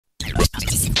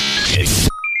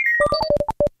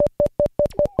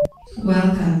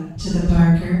Welcome to the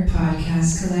Barker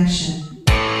Podcast Collection.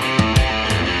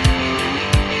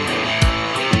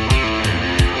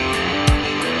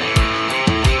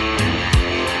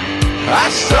 I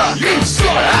suck, you suck,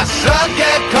 I suck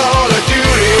at Call of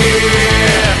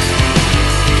Duty.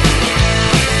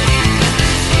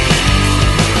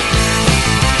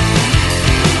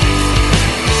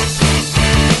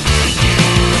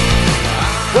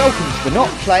 Welcome to the Not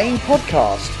Playing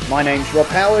Podcast. My name's Rob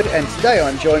Howard, and today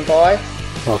I'm joined by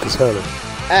Marcus Hurley.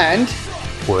 And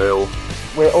Will.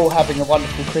 We're all having a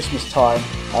wonderful Christmas time.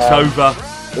 It's over.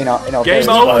 In our Game various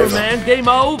over, lives. man. Game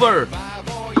over.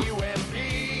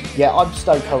 Yeah, I'm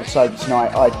stone cold sober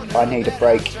tonight. I need a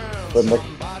break from the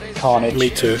carnage. Me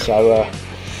too. So,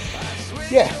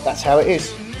 yeah, that's how it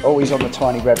is. Always on the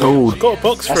tiny rebel. Oh, got a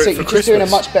box for That's it it. for You're just Christmas. doing a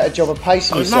much better job of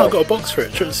pacing No, yourself. I've got a box for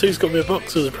it. Sue's got me a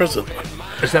box as a present.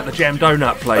 Is that the jam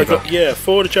donut flavour? Yeah,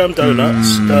 4 of the jam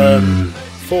donuts,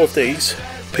 4 of these,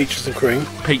 peaches and cream.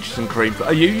 Peaches and cream.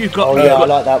 You've got, Oh, yeah, I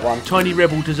like that one. Tiny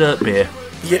Rebel dessert beer.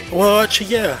 Yeah, well, actually,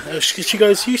 yeah. She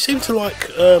goes, you seem to like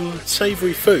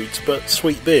savoury foods, but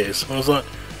sweet beers. I was like,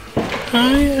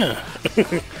 oh, yeah.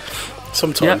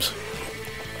 Sometimes.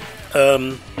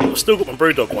 I've still got my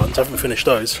Brewdog ones. I haven't finished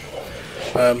those.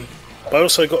 But I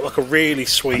also got like a really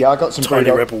sweet I got some Tiny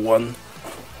Brewdog. Rebel one.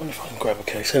 I wonder if I can grab a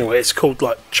case. Anyway, it's called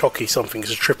like Chocky something.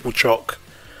 It's a triple choc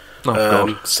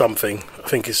God. something. I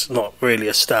think it's not really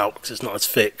a stout because it's not as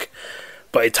thick,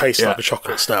 but it tastes like a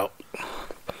chocolate stout.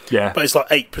 Yeah. But it's like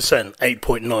 8%,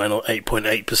 8.9 or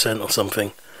 8.8% or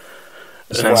something.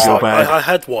 Sounds Wow. not bad. I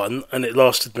had one and it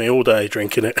lasted me all day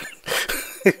drinking it.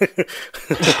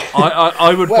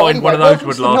 I would Well, find anyway, one of those welcome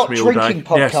would to the last Not me all day. Drinking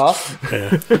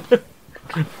Podcast.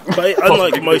 But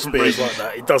unlike most different beers reason. like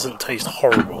that, it doesn't taste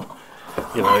horrible.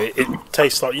 You know, it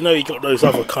tastes like, you got those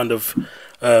other kind of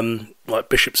like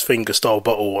Bishop's Finger style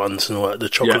bottle ones and like the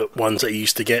chocolate ones that you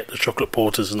used to get, the chocolate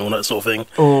porters and all that sort of thing.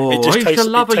 Oh, it just I used to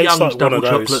love a Young's like one double of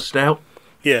those. chocolate stout.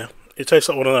 Yeah, it tastes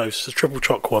like one of those. It's a triple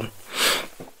choc one.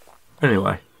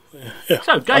 Anyway. Yeah.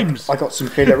 So, games. I got some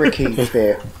Billericay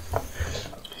beer.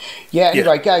 Yeah,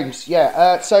 anyway, games.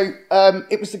 Yeah, so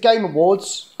it was the Game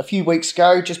Awards a few weeks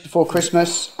ago, just before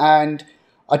Christmas, and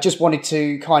I just wanted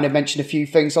to kind of mention a few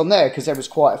things on there because there was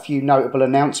quite a few notable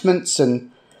announcements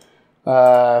and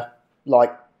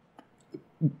like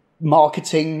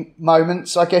marketing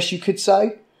moments, I guess you could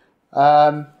say.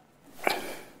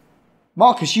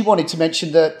 Marcus, you wanted to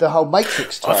mention the whole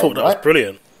Matrix time, I thought that right? was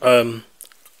brilliant.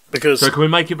 Because So, can we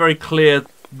make it very clear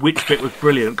which bit was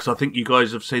brilliant? Because I think you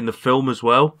guys have seen the film as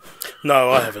well. no,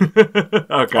 I haven't.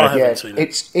 Okay. I haven't Yeah, seen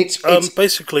it. it's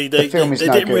Basically, they film is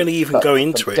no didn't good, really even but go the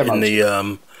into it in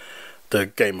demos. the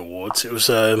Game Awards. It was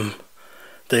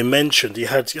they mentioned you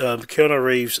had Keanu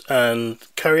Reeves and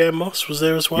Carrie-Anne Moss was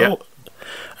there as well, Yeah.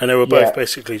 and they were both Yeah.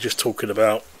 basically just talking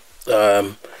about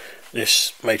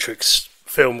this Matrix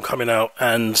film coming out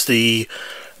and the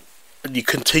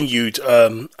continued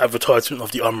advertisement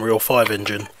of the Unreal 5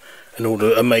 engine and all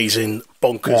the amazing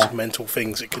bonkers mental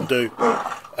things it can do.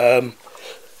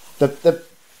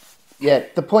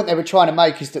 The point they were trying to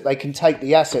make is that they can take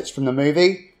the assets from the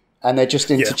movie and they're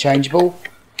just interchangeable.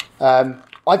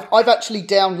 I've actually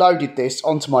downloaded this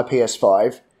onto my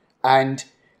PS5 and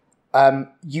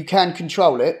you can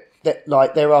control it. That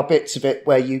like there are bits of it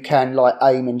where you can like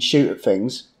aim and shoot at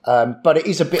things, but it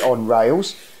is a bit on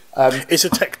rails. It's a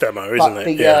tech demo, isn't But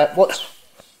it?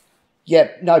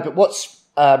 what's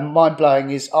mind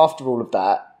blowing is after all of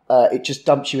that, it just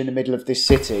dumps you in the middle of this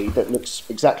city that looks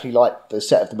exactly like the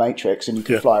set of the Matrix, and you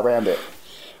can fly around it.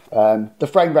 The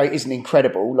frame rate isn't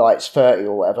incredible, like it's 30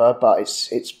 or whatever, but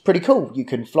it's pretty cool. You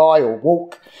can fly or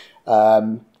walk.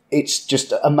 It's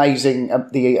just amazing,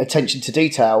 the attention to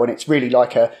detail, and it's really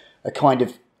like a kind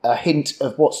of a hint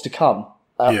of what's to come.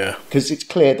 Because it's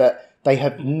clear that they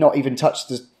have not even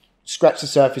scratched the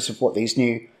surface of what these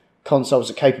new consoles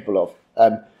are capable of. I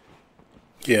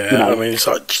mean, it's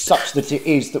like Such that it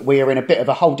is that we are in a bit of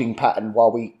a holding pattern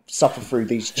while we suffer through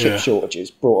these chip shortages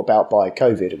brought about by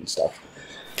COVID and stuff.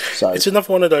 So it's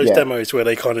another one of those demos where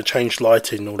they kind of changed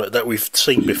lighting and all that we've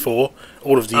seen before.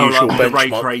 All of the usual like the ray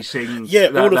benchmark, tracing.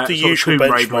 all of the usual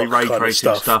benchmark ray kind of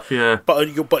tracing stuff. Yeah.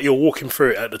 But you're walking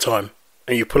through it at the time,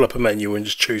 and you pull up a menu and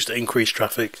just choose to increase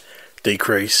traffic,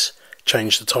 decrease,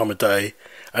 change the time of day,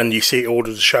 and you see all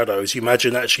of the shadows. You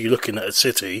imagine actually looking at a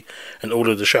city and all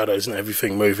of the shadows and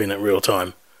everything moving at real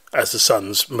time as the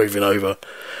sun's moving over.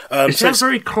 It sounds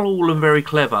very cool and very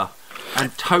clever.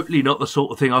 And totally not the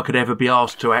sort of thing I could ever be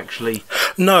asked to actually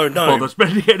bother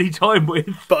spending any time with.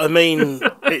 But I mean,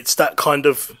 it's that kind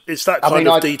of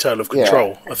detail of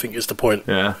control. I think is the point.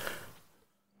 Yeah.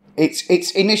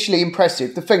 it's initially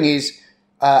impressive. The thing is,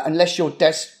 unless you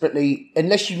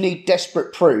need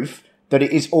desperate proof that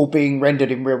it is all being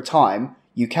rendered in real time,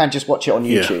 you can just watch it on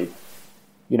YouTube.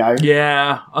 You know?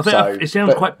 Yeah, I think it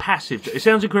sounds quite passive. It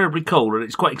sounds incredibly cool, and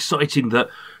it's quite exciting that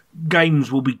games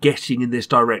will be getting in this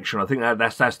direction. I think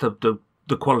that's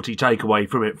the quality takeaway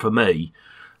from it for me.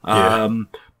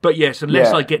 But yes,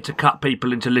 unless I get to cut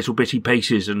people into little bitty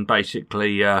pieces and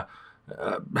basically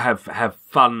have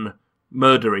fun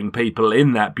murdering people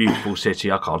in that beautiful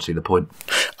city, I can't see the point.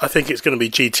 I think it's going to be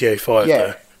GTA 5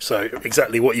 though. So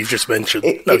exactly what you've just mentioned.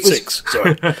 6.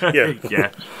 Sorry.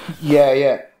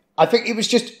 Yeah. I think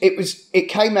it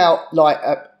came out like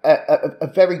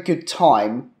a very good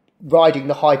time riding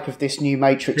the hype of this new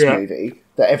Matrix movie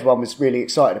that everyone was really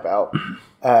excited about.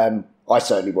 I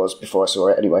certainly was before I saw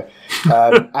it anyway.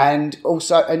 And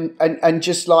also, and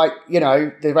just like, you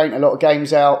know, there ain't a lot of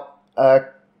games out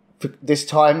for this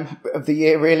time of the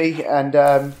year really. And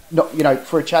not, you know,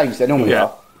 for a change, there normally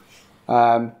are.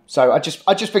 So I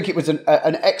just think it was an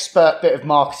expert bit of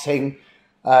marketing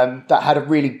that had a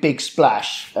really big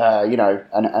splash, you know,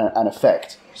 an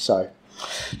effect. So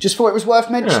just thought it was worth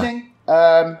mentioning.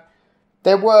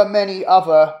 There were many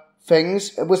other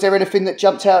things. Was there anything that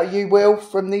jumped out at you, Will,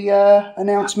 from the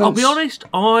announcements? I'll be honest,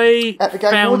 I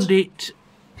found it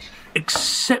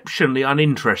exceptionally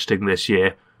uninteresting this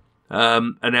year,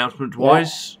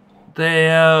 announcement-wise.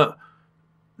 Yeah.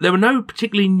 There were no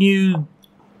particularly new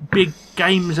big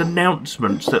games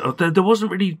announcements. There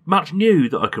wasn't really much new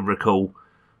that I can recall.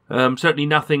 Certainly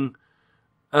nothing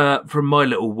from my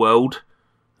little world.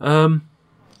 I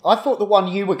thought the one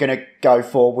you were going to go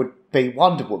for would be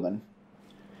Wonder Woman.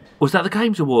 Was that the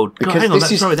Games Award? God, hang on,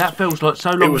 sorry, that feels like so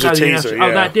long ago. It was a teaser,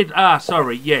 Oh, that did.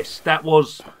 Sorry, yes, that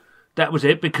was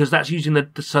it, because that's using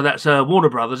that's Warner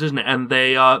Brothers, isn't it? And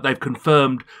they've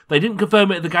confirmed. They didn't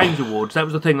confirm it at the Games Awards. That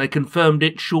was the thing. They confirmed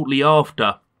it shortly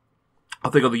after. I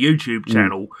think on the YouTube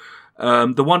channel.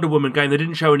 The Wonder Woman game, they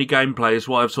didn't show any gameplay, is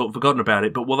why I've sort of forgotten about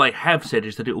it. But what they have said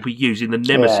is that it will be using the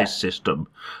Nemesis system,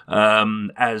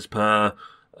 as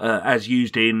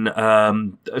used in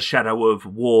Shadow of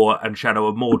War and Shadow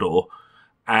of Mordor.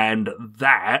 And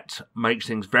that makes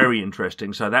things very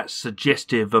interesting. So that's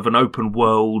suggestive of an open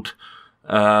world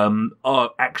action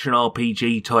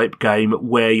RPG type game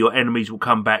where your enemies will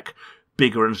come back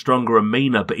bigger and stronger and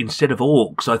meaner. But instead of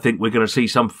orcs, I think we're going to see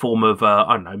some form of,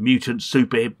 mutant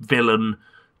super villain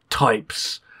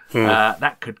types.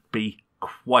 That could be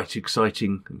quite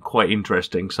exciting and quite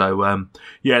interesting. So,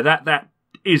 that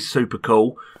is super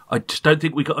cool. I just don't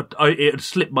think we got. It had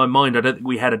slipped my mind. I don't think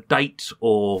we had a date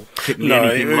or particularly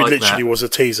anything like that. It literally was a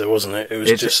teaser, wasn't it?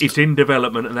 It's in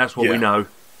development, and that's what we know.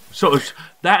 Sort of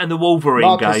that and the Wolverine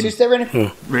Marcus, game. Is there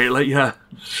anything? Really? Yeah.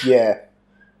 Yeah.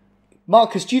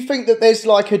 Marcus, do you think that there's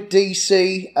like a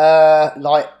DC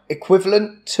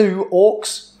equivalent to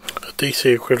orcs? A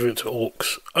DC equivalent to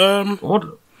orcs?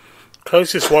 What?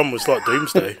 Closest one was like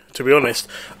Doomsday, to be honest.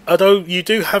 Although you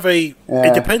do have it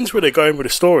depends where they're going with the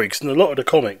story, because in a lot of the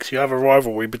comics you have a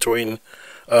rivalry between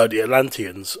the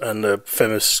Atlanteans and the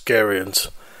Themyscirians.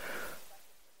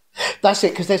 That's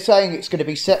it, because they're saying it's going to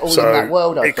be set all in that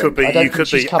world. I could be. Modern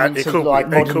day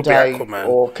Aquaman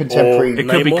or contemporary. It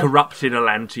could be corrupted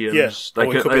Atlanteans. Yes, I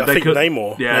think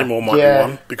Namor. Yeah. Namor might be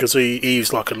one, because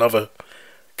he's like another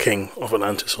king of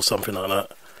Atlantis or something like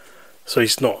that. So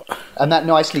he's not, and that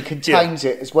nicely contains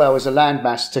it as well as a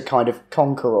landmass to kind of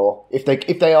conquer, or if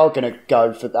they are going to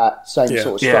go for that same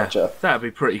sort of structure, that'd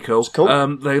be pretty cool. It's cool.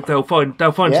 They'll find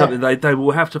something. They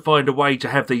will have to find a way to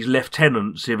have these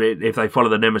lieutenants if they follow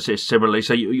the Nemesis similarly.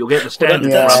 So you'll get the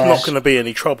standard. That's not going to be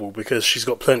any trouble, because she's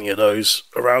got plenty of those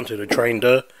around her who trained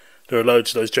her. There are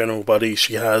loads of those general buddies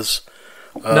she has.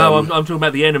 No, I'm talking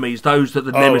about the enemies, those that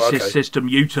the Nemesis system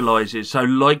utilises. So,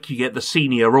 like, you get the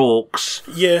senior orcs.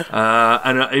 Yeah.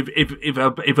 And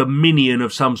if a minion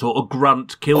of some sort of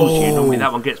grunt kills you, normally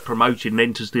that one gets promoted and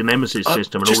enters the Nemesis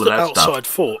system and all of that stuff. Just an outside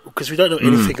thought, because we don't know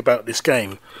anything about this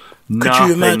game.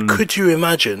 Could you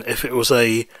imagine if it was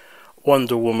a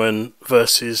Wonder Woman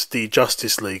versus the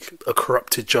Justice League, a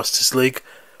corrupted Justice League,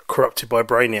 corrupted by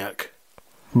Brainiac?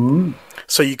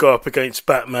 So you go up against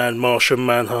Batman, Martian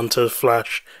Manhunter,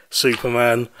 Flash,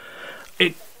 Superman.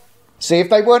 See, if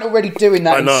they weren't already doing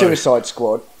that in Suicide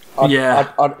Squad,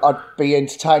 I'd be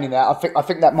entertaining that. I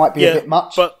think that might be a bit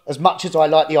much. But as much as I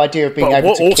like the idea of being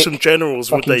able to what awesome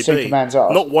generals would they be? Ass.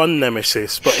 Not one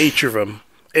nemesis, but each of them.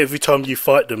 Every time you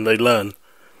fight them, they learn.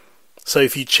 So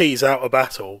if you cheese out a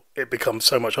battle, it becomes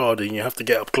so much harder and you have to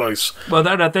get up close. Well,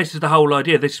 no, this is the whole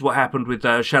idea. This is what happened with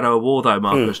Shadow of War, though,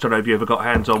 Marcus. Don't know if you ever got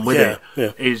hands-on with it.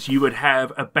 Yeah. Is you would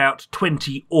have about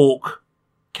 20 orc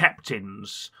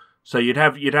captains So you'd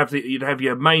have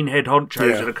your main head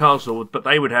honchos in a castle, but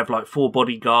they would have like 4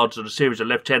 bodyguards and a series of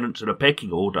lieutenants and a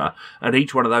pecking order, and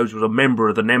each one of those was a member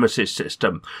of the Nemesis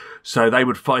system. So they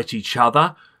would fight each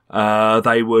other.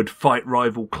 They would fight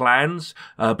rival clans,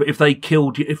 but if they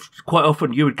killed you, quite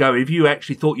often you would go, if you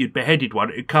actually thought you'd beheaded one,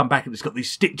 it'd come back and it's got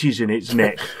these stitches in its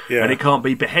neck, and it can't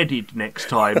be beheaded next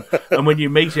time. And when you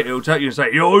meet it, it'll take you and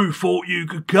say, "You thought you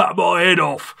could cut my head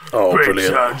off, but brilliant. It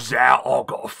turns out I've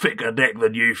got a thicker neck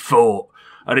than you thought."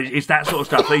 And it's that sort of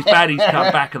stuff. These baddies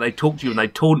come back and they talk to you and they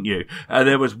taunt you. And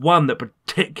there was one that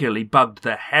particularly bugged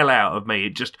the hell out of me.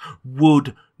 It just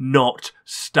would not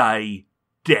stay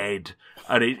dead.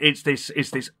 And it's this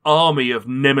army of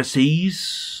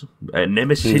nemesis,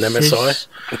 Namaste.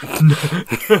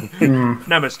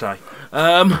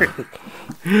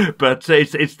 But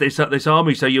it's this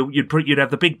army. So you'd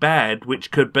have the big bad,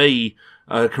 which could be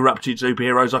corrupted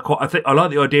superheroes. I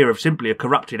like the idea of simply a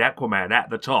corrupted Aquaman at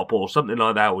the top, or something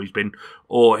like that.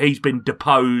 Or he's been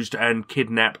deposed and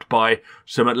kidnapped by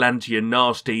some Atlantean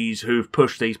nasties who've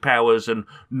pushed these powers, and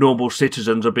normal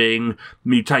citizens are being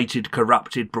mutated,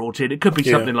 corrupted, brought in. It could be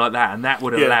something like that, and that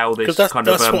would allow this kind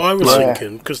of. That's what I was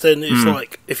thinking. Because then it's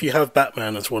like, if you have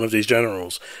Batman as one of these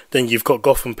generals, then you've got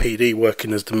Gotham PD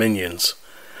working as the minions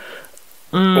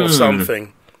or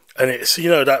something. And it's,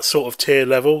 that sort of tier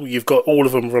level. You've got all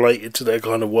of them related to their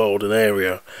kind of world and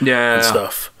area and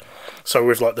stuff. So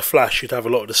with, like, the Flash, you'd have a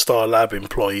lot of the Star Lab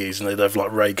employees, and they'd have,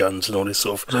 like, ray guns and all this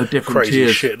sort of crazy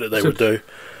tiers. Shit that they would do.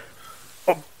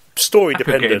 Story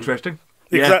dependent. Could get interesting.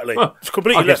 Exactly. Well, it's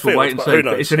completely left field, wait and see,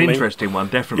 but it's an interesting one,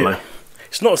 definitely. Yeah.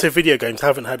 It's not as if video games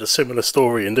haven't had a similar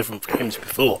story in different games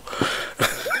before.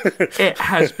 It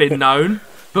has been known.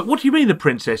 But what do you mean the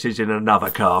princess is in another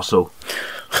castle?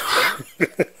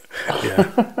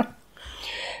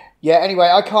 Yeah. Anyway,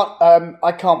 I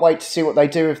can't wait to see what they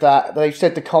do with that. They've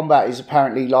said the combat is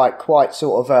apparently like quite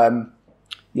sort of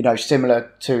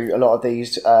similar to a lot of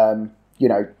these the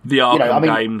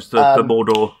Arkham games, the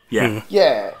Mordor. Yeah.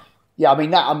 I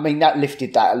mean that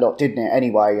lifted that a lot, didn't it?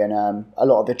 Anyway, and a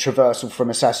lot of the traversal from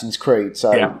Assassin's Creed.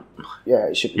 So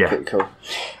it should be pretty cool.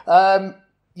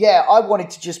 I wanted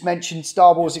to just mention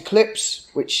Star Wars Eclipse,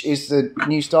 which is the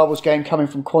new Star Wars game coming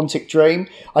from Quantic Dream.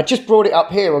 I just brought it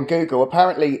up here on Google.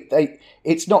 Apparently,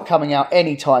 it's not coming out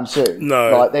anytime soon.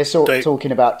 No. Like, they're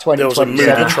talking about 2027. There was a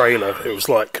movie trailer. It was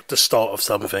like the start of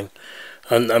something.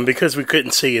 And because we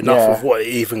couldn't see enough of what it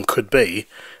even could be,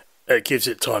 it gives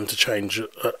it time to change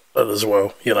as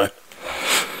well,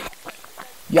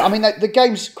 Yeah, I mean, the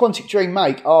games Quantic Dream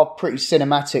make are pretty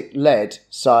cinematic-led,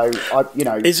 so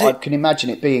I can imagine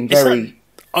it being very.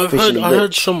 I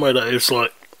heard somewhere that it's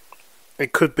like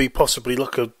it could be possibly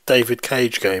like a David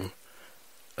Cage game,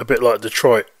 a bit like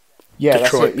Detroit. Yeah,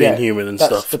 Detroit being human and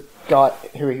that's stuff. The guy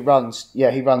who he runs.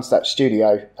 Yeah, he runs that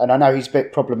studio, and I know he's a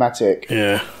bit problematic.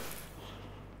 Yeah,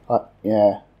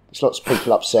 there's lots of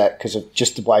people upset because of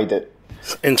just the way that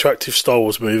interactive Star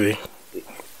Wars movie.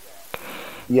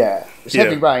 Yeah, it's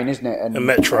Heavy Rain, isn't it? And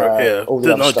Metro, all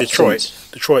the other stuff Detroit.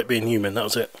 since. Detroit being human, that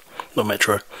was it. Not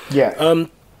Metro. Yeah. I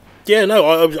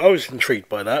was intrigued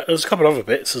by that. There's a couple of other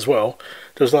bits as well.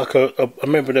 There's like I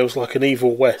remember there was like an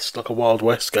Evil West, like a Wild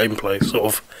West gameplay, sort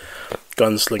of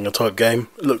gunslinger type game.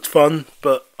 It looked fun,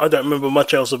 but I don't remember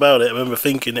much else about it. I remember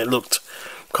thinking it looked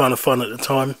kind of fun at the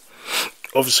time.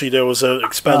 Obviously, there was an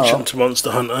expansion to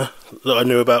Monster Hunter that I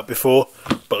knew about before,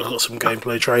 but I got some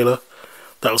gameplay trailer.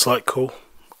 That was like cool.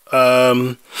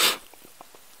 To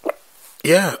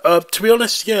be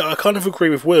honest, I kind of agree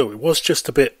with Will. It was just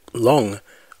a bit long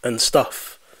and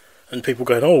stuff. And people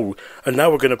going, oh, and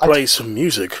now we're going to play some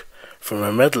music from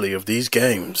a medley of these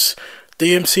games.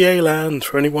 DMCA land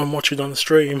for anyone watching on the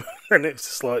stream. And it's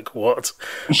just like, what?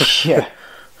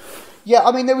 Yeah,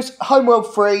 I mean, there was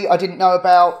Homeworld 3 I didn't know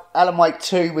about. Alan Wake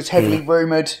 2 was heavily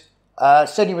rumoured.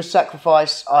 Senua's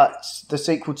Sacrifice, the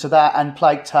sequel to that, and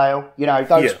Plague Tale.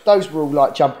 Those were all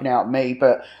like jumping out at me,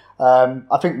 but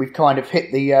I think we've kind of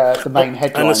hit the main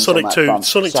headlines. And the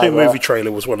Sonic 2 movie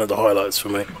trailer was one of the highlights for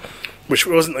me, which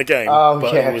wasn't a game,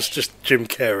 but it was just Jim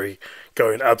Carrey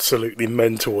going absolutely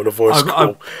mental on a voice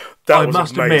call. That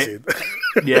was amazing.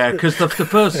 Because the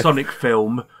first Sonic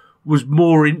film was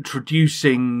more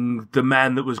introducing the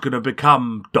man that was going to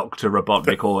become Dr.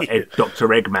 Robotnik, or Dr.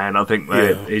 Eggman, I think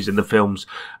is in the films.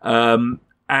 And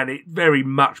it very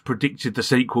much predicted the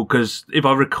sequel, because if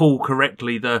I recall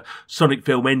correctly, the Sonic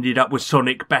film ended up with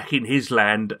Sonic back in his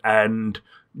land and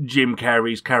Jim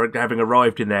Carrey's character having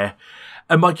arrived in there.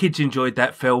 And my kids enjoyed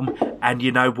that film, and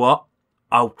you know what?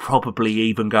 I'll probably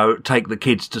even go take the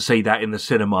kids to see that in the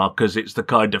cinema, because it's the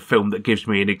kind of film that gives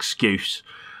me an excuse.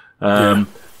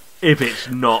 if it's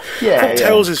not. Yeah,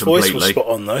 Tails' voice was completely. spot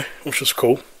on though, which was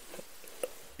cool.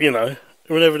 You know,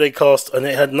 whenever they cast, and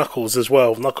it had Knuckles as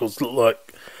well. Knuckles looked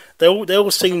like they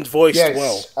all seemed voiced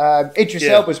well. Yes, Idris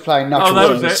Yeah. Elba's playing Knuckles. that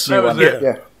was in it, this that new was one. it.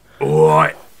 Yeah.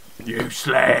 Alright, you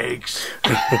slags.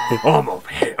 I'm up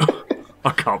here. I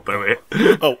can't do it.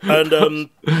 Oh, and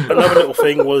another little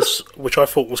thing was, which I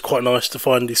thought was quite nice to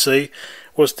finally see,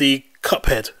 was the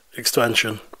Cuphead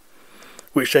expansion,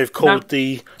 which they've called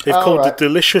the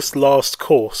Delicious Last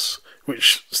Course,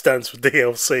 which stands for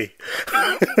DLC.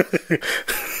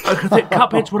 I think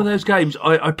Cuphead's one of those games.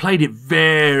 I played it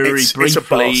very briefly. It's a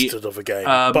bastard of a game,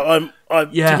 but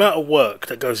the amount of work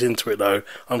that goes into it, though,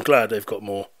 I'm glad they've got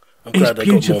more. I'm glad It's they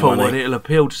got more beautiful money. and it'll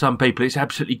appeal to some people. It's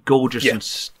absolutely gorgeous and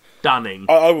stunning.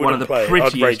 I one of the play it. I'd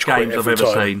prettiest rage quit games I've every ever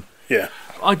time. seen. Yeah.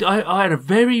 I had a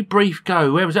very brief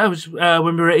go. Where was that? Was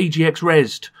when we were at EGX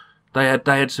Resd. They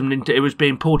had some. It was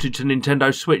being ported to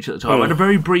Nintendo Switch at the time. I had a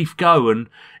very brief go, and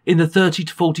in the 30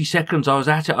 to 40 seconds I was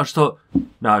at it, I just thought,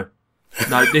 no.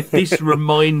 This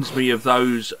reminds me of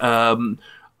those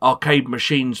arcade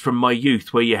machines from my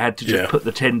youth where you had to just put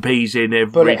the 10p's in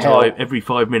every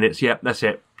 5 minutes. Yep, that's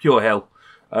it. Pure hell.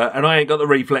 And I ain't got the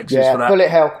reflexes for that. Bullet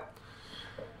hell.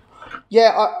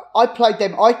 Yeah, I played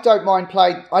them. I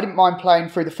didn't mind playing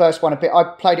through the first one a bit. I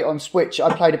played it on Switch.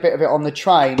 I played a bit of it on the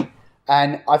train,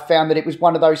 and I found that it was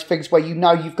one of those things where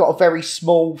you've got a very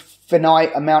small,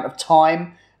 finite amount of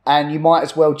time, and you might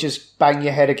as well just bang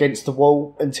your head against the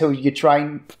wall until your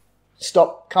train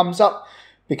stop comes up,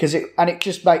 because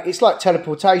it's like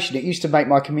teleportation. It used to make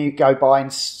my commute go by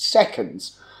in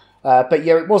seconds. But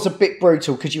yeah, it was a bit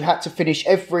brutal because you had to finish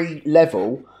every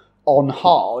level on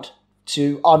hard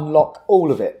to unlock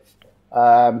all of it.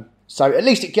 So at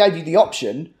least it gave you the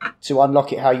option to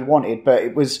unlock it how you wanted, but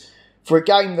it was, for a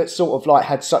game that sort of like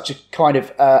had such a kind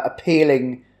of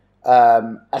appealing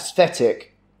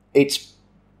aesthetic, it's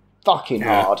fucking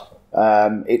hard.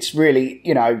 It's really,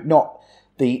 not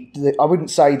I wouldn't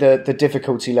say the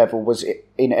difficulty level was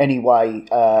in any way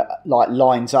like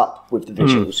lines up with the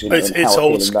visuals.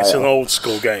 It's an old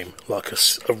school game, like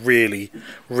a really,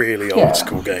 really old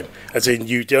school game. As in,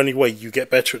 the only way you get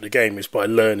better at the game is by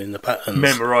learning the patterns,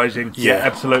 memorising. Yeah,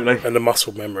 absolutely, and the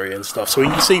muscle memory and stuff. So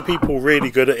when you see people really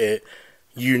good at it,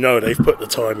 they've put the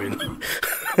time in.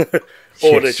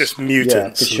 Or they're just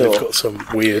mutants, for sure. And they've got some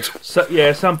weird.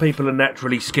 Some people are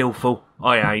naturally skillful.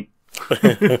 I ain't.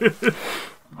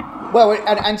 Well,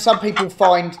 and some people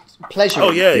find pleasure.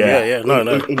 In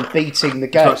beating the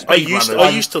game. I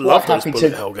used to love those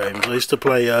bullet hell games. I used to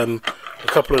play a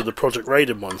couple of the Project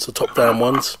Raiden ones, the top-down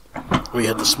ones. We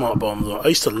had the smart bombs. I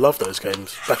used to love those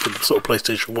games back in the sort of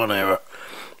PlayStation 1 era.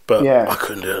 But I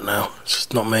couldn't do it now. It's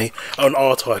just not me. Oh, and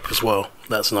R-Type as well.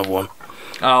 That's another one.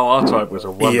 Oh, R-Type was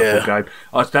a wonderful game.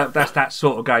 That's that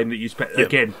sort of game that you spent...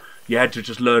 Again, you had to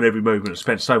just learn every movement and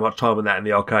spend so much time on that in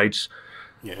the arcades.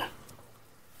 Yeah.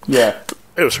 Yeah.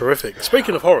 It was horrific.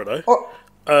 Speaking of horror,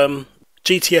 though,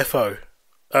 GTFO.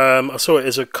 I saw it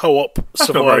as a co-op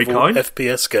survival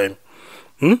FPS game.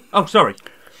 Oh, sorry.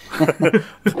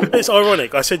 It's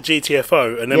ironic. I said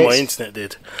GTFO, and then my internet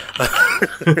did.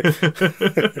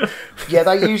 Yeah,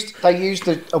 they used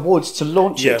the awards to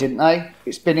launch it, didn't they?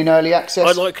 It's been in early access.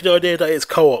 I like the idea that it's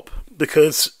co-op,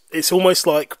 because it's almost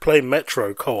like playing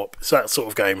Metro co-op. It's that sort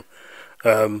of game.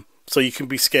 So you can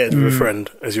be scared with a friend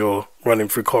as you're running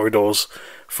through corridors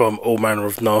from all manner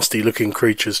of nasty-looking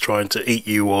creatures trying to eat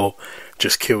you or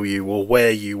just kill you or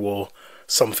wear you or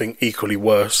something equally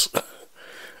worse.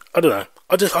 I don't know.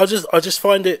 I just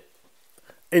find it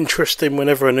interesting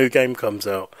whenever a new game comes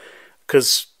out,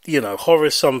 because horror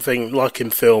is something like in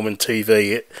film and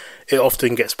TV. It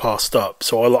often gets passed up.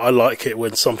 So I like it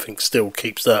when something still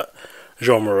keeps that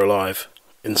genre alive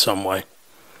in some way.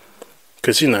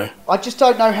 Because I just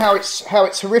don't know how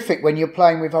it's horrific when you're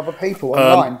playing with other people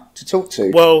online to talk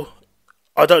to. Well,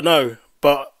 I don't know,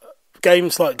 but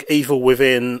games like Evil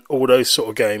Within, all those sort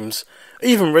of games,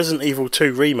 even Resident Evil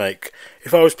 2 Remake,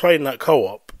 if I was playing that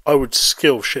co-op, I would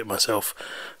still shit myself.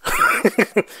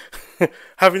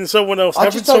 having someone else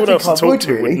to talk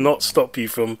to would not stop you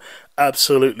from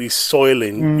absolutely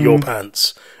soiling your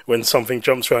pants when something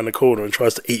jumps around the corner and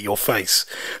tries to eat your face.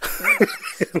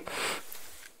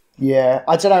 Yeah,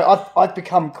 I don't know. I've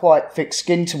become quite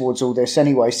thick-skinned towards all this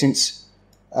anyway since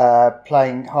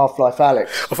playing Half-Life Alyx.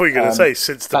 I thought you were going to say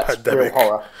since the that's pandemic, real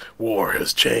horror. War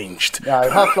has changed. No,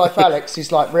 Half-Life Alyx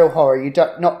is like real horror. You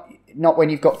don't not when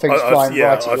you've got things flying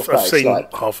right at your face. I've seen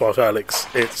Half-Life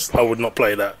Alyx. I would not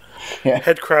play that. Yeah.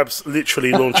 Head crabs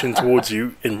literally launching towards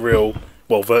you in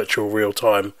virtual real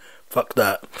time. Fuck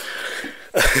that.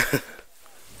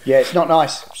 Yeah, it's not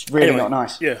nice. It's really not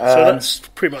nice. Yeah, so that's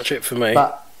pretty much it for me.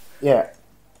 But Yeah.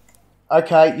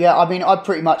 Okay, yeah, I mean, I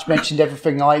pretty much mentioned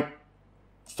everything I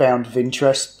found of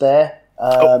interest there.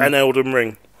 And Elden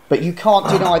Ring. But you can't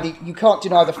deny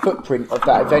the footprint of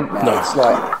that event now. No. It's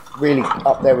like really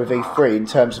up there with E3 in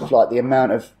terms of like the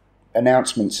amount of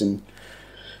announcements and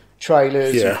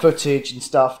trailers and footage and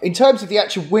stuff. In terms of the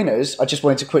actual winners, I just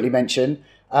wanted to quickly mention,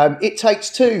 It Takes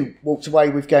Two walked away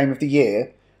with Game of the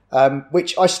Year,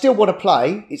 which I still want to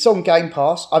play. It's on Game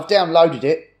Pass. I've downloaded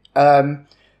it,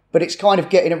 but it's kind of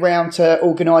getting around to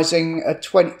organising a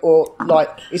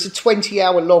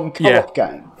 20-hour long co-op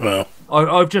game. Well,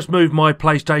 I've just moved my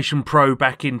PlayStation Pro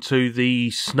back into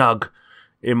the snug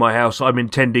in my house. I'm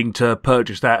intending to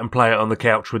purchase that and play it on the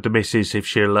couch with the missus if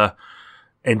she'll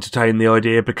entertain the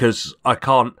idea, because I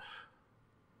can't.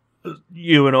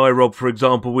 You and I, Rob, for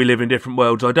example, we live in different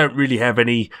worlds. I don't really have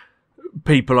any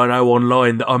people I know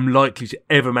online that I'm likely to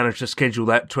ever manage to schedule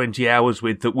that 20 hours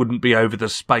with that wouldn't be over the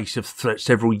space of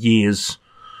several years.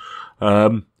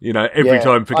 Every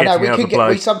time forgetting how to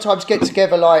play. We sometimes get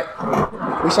together like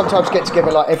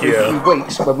every few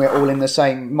weeks when we're all in the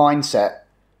same mindset,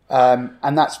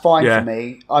 and that's fine for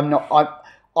me.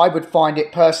 I would find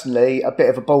it personally a bit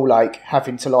of a ball ache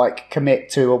having to like commit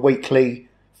to a weekly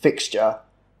fixture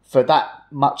for that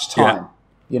much time,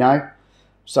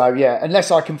 So unless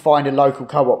I can find a local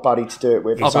co-op buddy to do it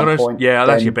with at some point. Yeah,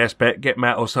 that's your best bet. Get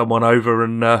Matt or someone over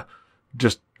and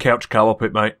just couch co-op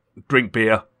it, mate. Drink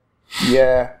beer.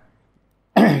 Yeah.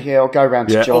 I'll go round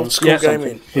to John. Old school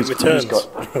gaming. It returns.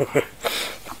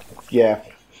 Yeah,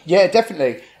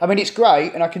 definitely. I mean, it's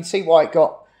great, and I can see why it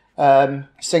got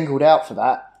singled out for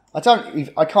that.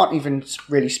 I can't even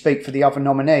really speak for the other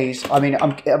nominees. I mean,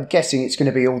 I'm guessing it's going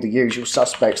to be all the usual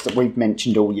suspects that we've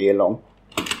mentioned all year long.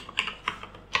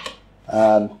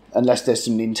 Unless there's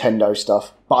some Nintendo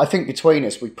stuff. But I think between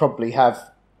us, we probably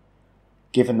have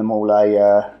given them all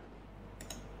a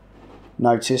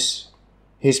notice.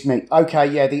 Here's me. Okay,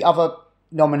 yeah, the other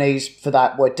nominees for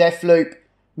that were Deathloop,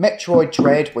 Metroid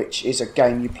Dread, which is a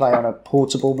game you play on a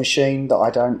portable machine that I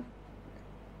don't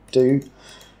do,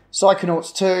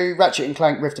 Psychonauts 2, Ratchet &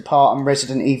 Clank Rift Apart, and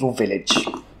Resident Evil Village.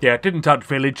 Yeah, didn't touch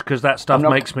Village because that stuff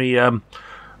makes me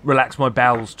relax my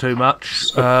bowels too much.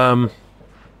 Yeah.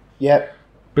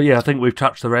 But yeah, I think we've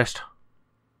touched the rest.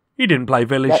 You didn't play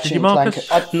Village, did you, Marcus?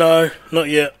 No, not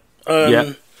yet.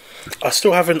 I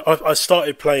still haven't. I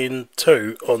started playing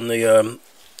 2 on the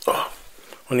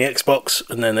Xbox,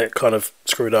 and then it kind of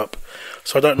screwed up.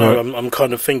 So I don't know. Right. I'm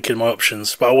kind of thinking my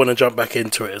options, but I want to jump back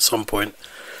into it at some point.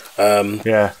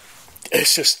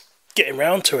 It's just getting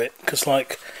round to it, because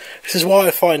this is why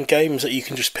I find games that you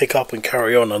can just pick up and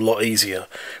carry on a lot easier,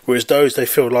 whereas those, they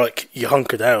feel like you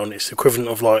hunker down. It's the equivalent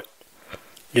of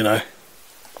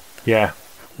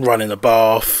running a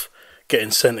bath,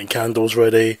 getting scented candles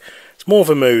ready. It's more of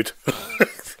a mood.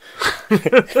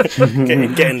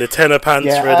 getting the tenor pants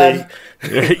ready.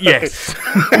 Yes.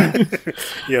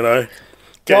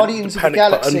 Guardians of the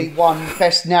Galaxy won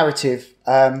Best Narrative,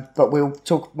 but we'll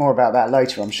talk more about that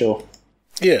later, I'm sure.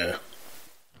 Yeah.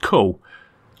 Cool.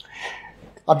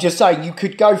 I'm just saying, you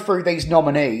could go through these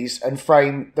nominees and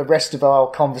frame the rest of our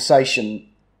conversation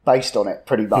based on it,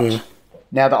 pretty much.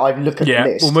 Now that I've looked at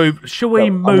the list. We'll move. Shall we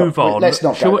move on? Let's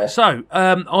not go there. So,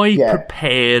 I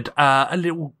prepared a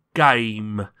little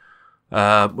game,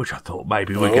 which I thought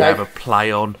maybe we could have a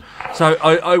play on. So,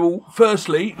 I will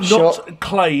firstly not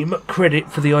claim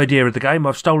credit for the idea of the game.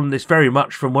 I've stolen this very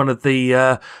much from one of the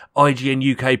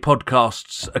IGN UK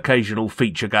podcast's occasional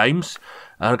feature games.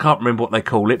 I can't remember what they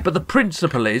call it, but the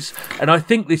principle is, and I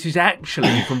think this is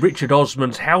actually from Richard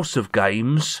Osman's House of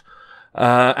Games,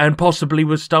 and possibly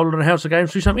was stolen in House of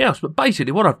Games through something else. But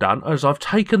basically what I've done is I've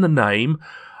taken the name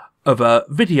of a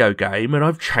video game and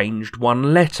I've changed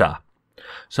one letter.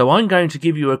 So I'm going to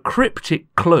give you a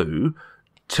cryptic clue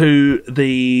to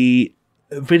the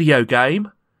video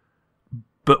game,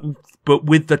 but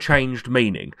with the changed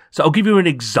meaning. So I'll give you an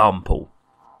example.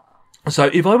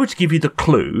 So if I were to give you the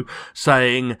clue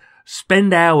saying,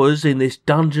 spend hours in this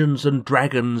Dungeons and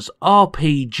Dragons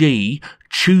RPG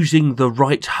choosing the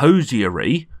right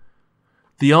hosiery,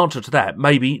 the answer to that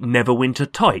may be Neverwinter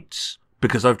Tights,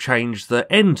 because I've changed the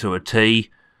N to a T,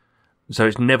 so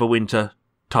it's Neverwinter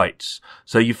Tights.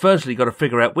 So you firstly got to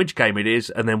figure out which game it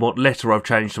is and then what letter I've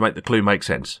changed to make the clue make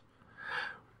sense.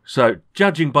 So,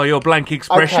 judging by your blank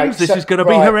expressions, this is going to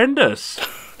be horrendous.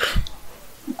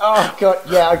 Oh god,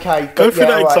 yeah, okay. Go for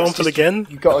that example again.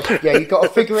 You've got to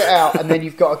figure it out, and then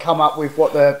you've got to come up with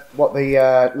what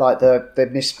the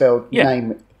misspelled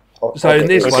name. So in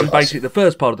this one, basically, the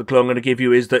first part of the clue I'm going to give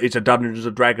you is that it's a Dungeons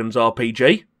and Dragons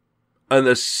RPG, and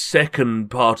the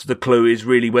second part of the clue is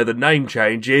really where the name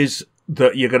change is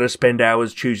that you're going to spend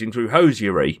hours choosing through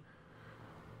hosiery.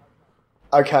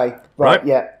 Okay, right,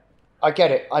 yeah. I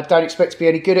get it. I don't expect to be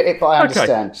any good at it, but I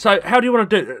understand. So how do you want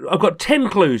to do it? I've got 10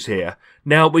 clues here.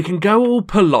 Now, we can go all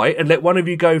polite and let one of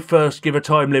you go first, give a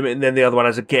time limit, and then the other one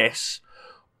has a guess.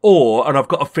 Or, and I've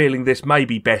got a feeling this may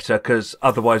be better, because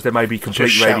otherwise there may be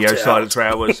complete radio silence for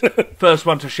hours. First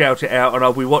one to shout it out, and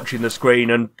I'll be watching the screen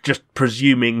and just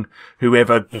presuming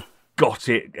whoever got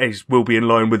it will be in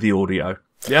line with the audio.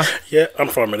 Yeah? Yeah, I'm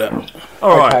fine with that.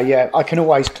 All right. Okay, yeah. I can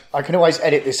always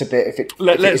edit this a bit if it.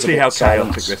 Let's see how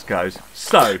chaotic this goes.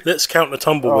 So, let's count the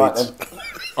tumbleweeds.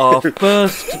 Our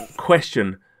first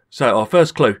question. So, our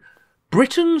first clue.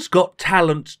 Britain's Got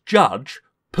Talent judge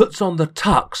puts on the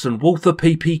tux and Walther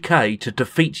PPK to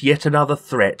defeat yet another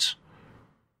threat.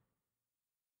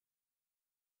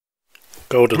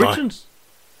 GoldenEye.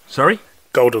 Sorry?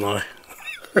 GoldenEye.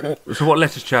 So what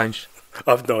letters changed?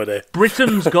 I've no idea.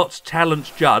 Britain's Got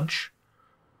Talent judge,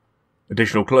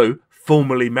 additional clue,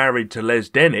 formerly married to Les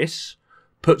Dennis,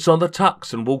 puts on the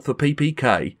tux and Walther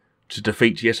PPK to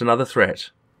defeat yet another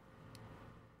threat.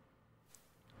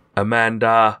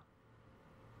 Amanda...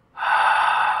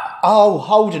 Oh,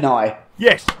 Holdeneye.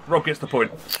 Yes, Rob gets the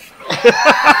point.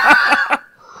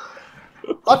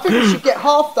 I think we should get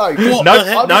half though. No.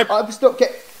 I was not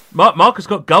get. Marcus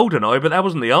got GoldenEye, but that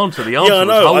wasn't the answer. The answer I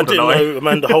know. I was didn't GoldenEye. know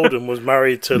Amanda Holden was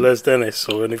married to Les Dennis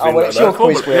or anything Oh, well, like it's your that.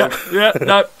 quiz, Will.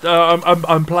 No,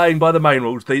 I'm playing by the main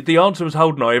rules. The answer was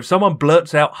GoldenEye. If someone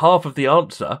blurts out half of the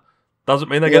answer, doesn't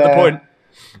mean they get the point.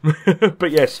 But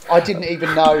yes, I didn't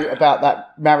even know about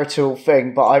that marital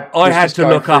thing, but I had to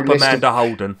look up Amanda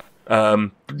Holden.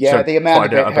 The Amanda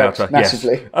bit helped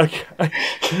massively. Yes.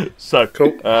 Okay, so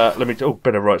cool. Let me.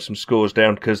 Better write some scores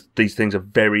down because these things are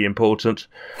very important.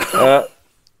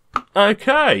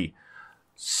 Okay.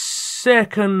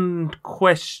 Second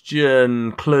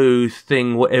question, clue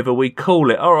thing, whatever we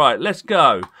call it. All right, let's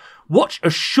go. Watch a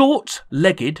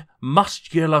short-legged,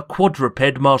 muscular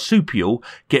quadruped marsupial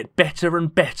get better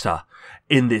and better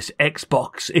in this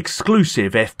Xbox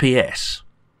exclusive FPS.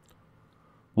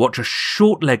 Watch a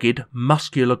short-legged,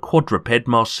 muscular quadruped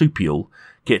marsupial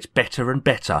get better and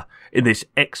better in this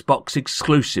Xbox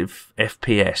exclusive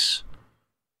FPS.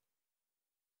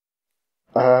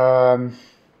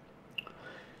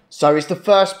 So is the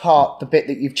first part the bit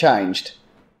that you've changed?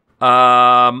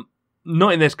 Not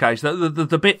in this case.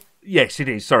 The bit... Yes, it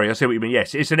is. Sorry, I see what you mean.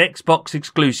 Yes, it's an Xbox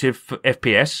exclusive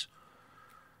FPS.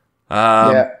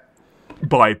 By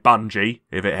Bungie,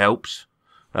 if it helps.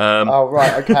 Oh,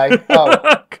 right, okay. Oh.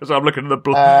 Because I'm looking at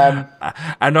the...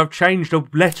 and I've changed a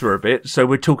letter a bit, so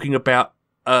we're talking about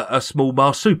a small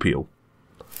marsupial.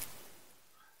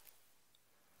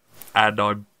 And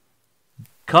I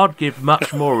can't give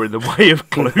much more in the way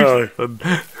of clues.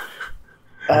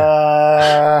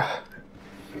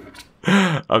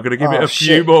 I'm going to give it a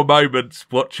few more moments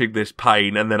watching this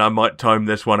pain, and then I might time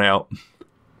this one out.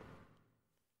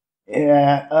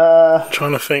 Yeah. I'm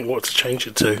trying to think what to change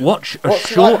it to. Watch a What's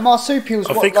short... like marsupials?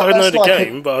 I think I know the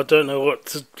game, but I don't know what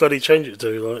to bloody change it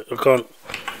to. Like, I can't.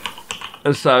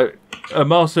 And so, a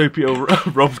marsupial...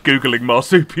 Rob's Googling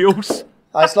marsupials.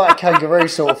 It's like a kangaroo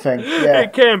sort of thing. Yeah.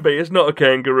 It can be. It's not a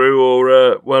kangaroo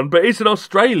or one, but it's an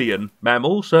Australian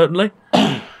mammal, certainly.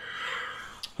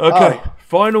 Okay,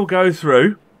 final go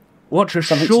through. Watch a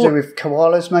Something to do with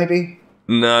koalas, maybe?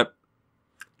 No.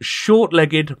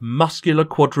 Short-legged, muscular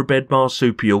quadruped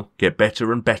marsupial get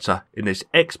better and better in this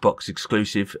Xbox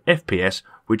exclusive FPS,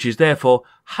 which is therefore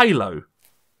Halo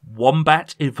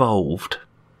Wombat Evolved.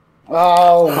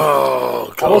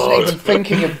 Oh God. I wasn't even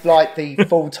thinking of like the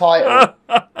full title.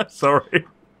 Sorry.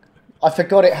 I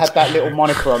forgot it had that little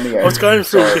moniker on the end. I was going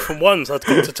through different ones. I'd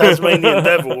got to Tasmanian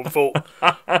Devil and thought,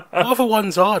 what other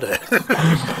ones are there?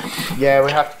 Yeah,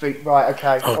 we have to be... Right,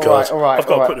 okay. Oh, God. All right. I've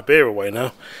got to put the beer away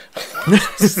now.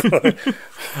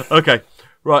 Okay.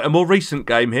 Right, a more recent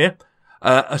game here.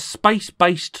 A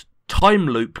space-based time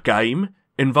loop game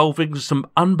involving some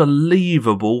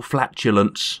unbelievable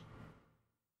flatulence.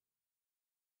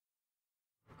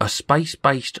 A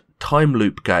space-based time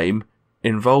loop game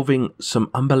involving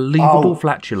some unbelievable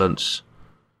flatulence.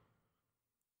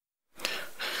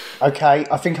 Okay,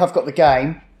 I think I've got the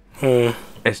game.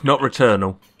 It's not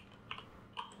Returnal.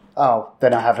 Oh,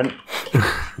 then I haven't.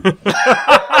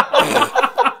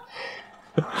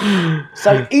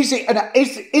 So is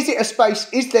it a space?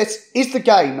 Is the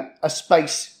game a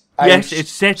space? Yes,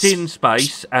 it's set in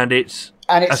space and it's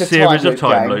a series of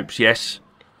time loops. Yes.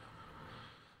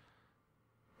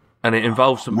 And it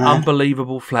involves some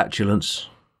unbelievable flatulence.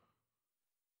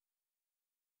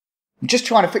 I'm just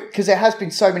trying to think, because there has been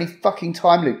so many fucking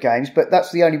time loop games, but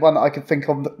that's the only one that I can think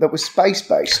of that was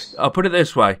space-based. I'll put it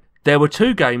this way. There were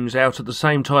two games out at the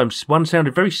same time. One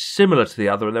sounded very similar to the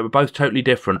other, and they were both totally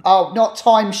different. Oh, not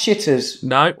Time Shitters.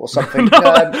 No. Or something. No,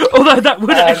 although that would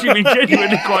actually be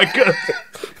genuinely quite good.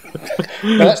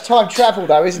 No, that's time travel,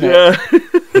 though, isn't it? Yeah.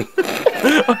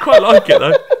 I quite like it,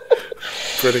 though.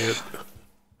 Brilliant.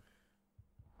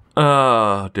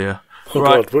 Oh, dear. Oh,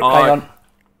 right. God. Hang on.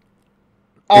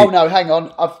 Oh, no, hang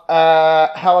on.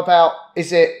 How about,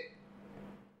 is it...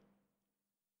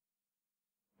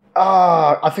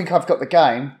 I think I've got the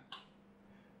game,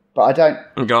 but I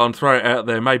don't... Go on, throw it out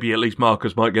there. Maybe at least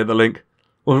Marcus might get the link.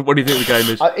 What do you think the game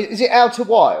is? Is it Outer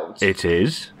Wilds? It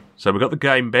is. So we've got the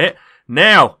game bit.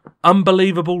 Now,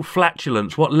 unbelievable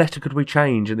flatulence. What letter could we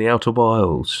change in the Outer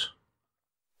Wilds?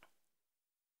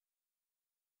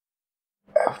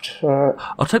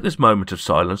 I'll take this moment of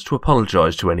silence to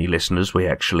apologise to any listeners we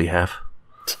actually have.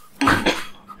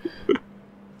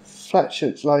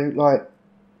 Flatulence, like...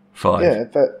 5. Yeah,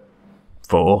 but...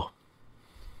 4.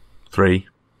 3.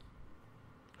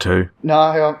 2.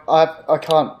 No, I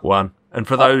can't... 1. And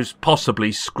for those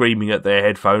possibly screaming at their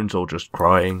headphones or just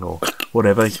crying or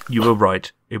whatever, you were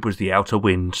right. It was the Outer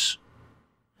Winds.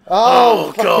 Oh,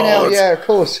 fucking God. hell, yeah, of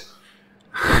course.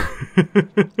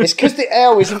 It's because the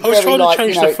L isn't I was very, trying to like,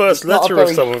 change you know, the first it's not letter a of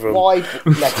very some of them. wide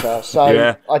letter, so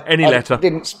Yeah, I letter.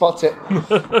 didn't spot it.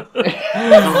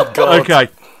 Oh, God. Okay.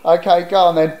 Okay, go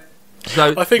on then.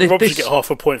 So I think Rob this, should get half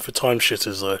a point for time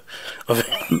shitters, though.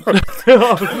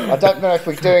 I don't know if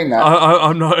we're doing that.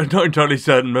 I'm not entirely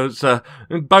certain, but it's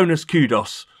bonus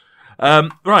kudos.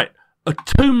 Right. A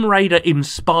Tomb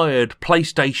Raider-inspired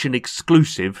PlayStation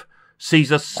exclusive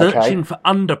sees us searching for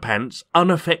underpants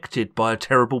unaffected by a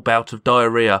terrible bout of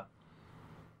diarrhea.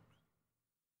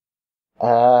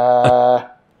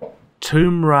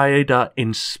 Tomb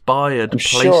Raider-inspired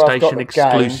sure I've got PlayStation the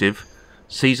exclusive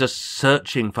sees us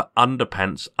searching for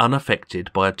underpants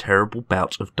unaffected by a terrible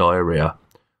bout of diarrhea.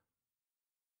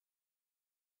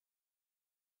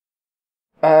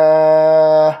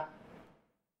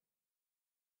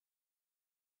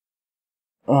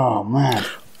 Oh, man.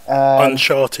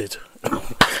 Uncharted.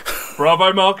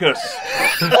 Bravo, Marcus.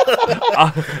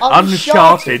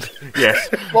 Uncharted? Yes.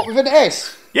 What, with an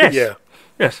S? Yes. Yeah.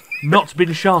 Yes. Not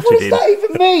been sharted What does in. that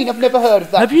even mean? I've never heard of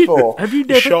that before. Have you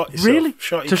never Shart yourself. really?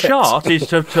 Shart To your shart is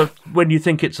to when you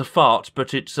think it's a fart,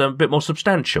 but it's a bit more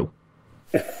substantial.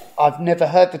 I've never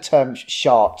heard the term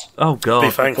shart Oh Be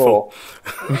God. thankful.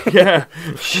 before. Yeah.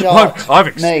 Shart. I've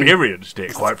me. experienced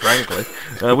it, quite frankly.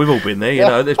 We've all been there,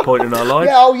 at this point in our lives.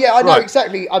 Yeah, oh yeah, I know Right.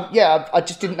 exactly. I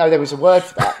just didn't know there was a word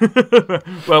for that.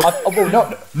 Well,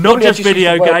 Not not just use the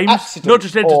video word games, accident not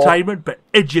just or entertainment, but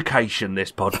education.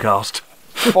 This podcast.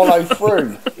 Follow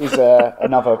through is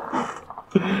another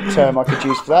term I could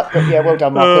use for that. But yeah, well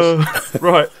done, Marcus.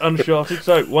 Right, Uncharted.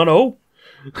 So 1-1.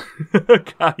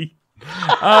 Okay.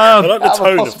 I like the Out of a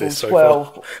tone of possible this so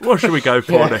 12. far. What should we go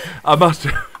for Yeah. then? I must.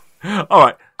 All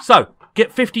right. So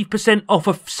get 50% off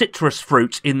of citrus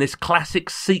fruit in this classic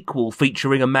sequel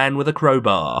featuring a man with a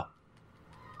crowbar.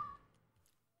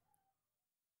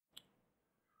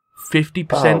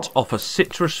 50% off a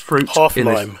citrus fruit Half in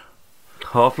lime. this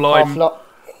half lime.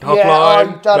 Half yeah, Half-Lime.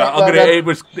 I've done it. I'm Well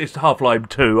done. it's Half-Lime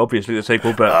 2, obviously the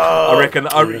sequel, but I reckon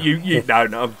I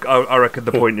reckon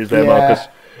the point is there, Yeah. Marcus.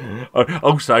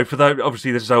 Also, for those,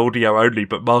 obviously this is audio only,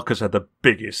 but Marcus had the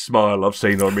biggest smile I've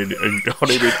seen on him in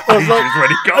ages when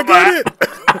he got that.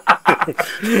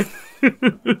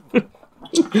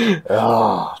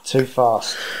 Oh, too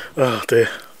fast. Oh, dear.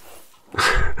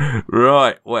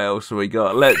 Right, what else have we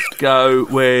got? Let's go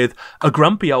with a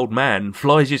grumpy old man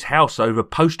flies his house over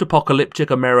post-apocalyptic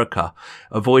America,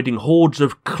 avoiding hordes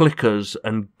of clickers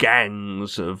and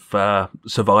gangs of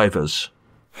survivors.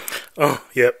 Oh,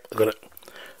 yep, I got it.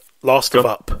 Last of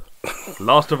Up.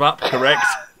 Last of Up, correct.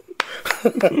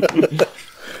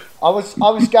 I was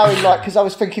going like because I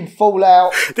was thinking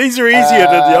Fallout. These are easier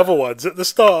than the other ones. At the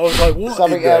start, I was like, what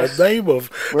Something in the else. name of...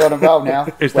 We're on a roll now.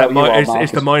 It's Well, that. you are,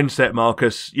 It's the Marcus. mindset,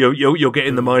 Marcus. You're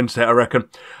getting the mindset, I reckon.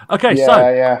 Okay, Yeah, so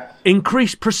yeah.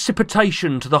 increase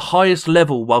precipitation to the highest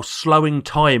level while slowing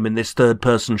time in this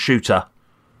third-person shooter.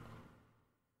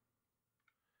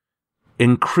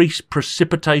 Increase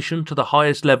precipitation to the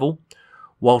highest level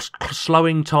whilst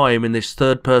slowing time in this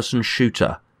third-person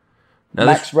shooter. Now,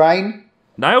 Max Rain.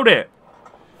 nailed it.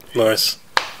 Nice.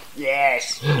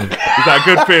 Yes. Is that a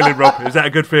good feeling, Rob? Is that a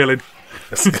good feeling?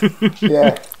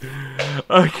 Yeah.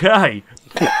 Okay.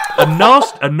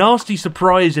 A nasty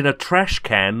surprise in a trash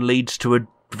can leads to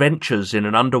adventures in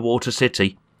an underwater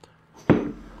city.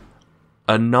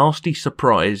 A nasty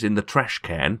surprise in the trash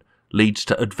can leads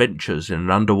to adventures in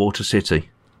an underwater city.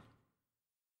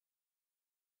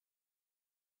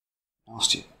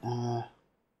 Nasty.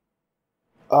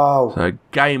 Oh, So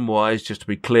game-wise, just to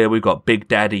be clear, we've got Big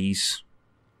Daddy's.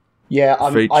 yeah, I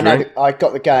know. featuring. I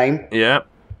got the game. Yeah,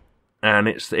 and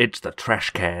it's the trash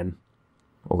can.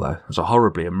 Although it's a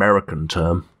horribly American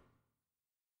term.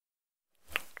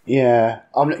 Yeah,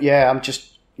 I'm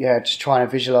just trying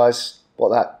to visualise what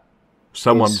that.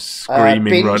 Someone's is.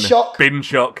 screaming Bin right shock? now. Bin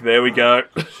shock. There we go.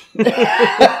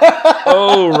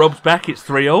 Oh, Rob's back. It's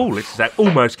 3-3. This is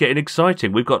almost getting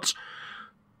exciting. We've got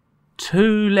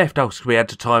 2 left. Oh, so we had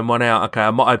to time one out. Okay,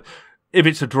 I might have, if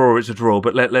it's a draw, it's a draw.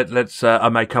 But let's. I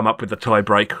may come up with a tie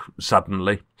break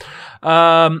suddenly.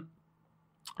 Okay,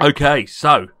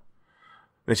 so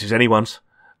this is anyone's.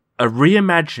 A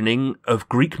reimagining of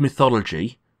Greek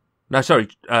mythology. No, sorry,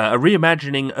 a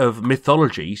reimagining of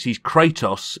mythology sees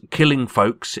Kratos killing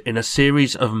folks in a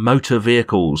series of motor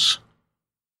vehicles.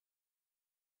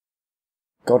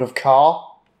 God of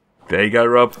Car. There you go,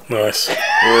 Rob. Nice.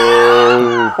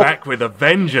 Oh, back with a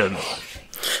vengeance.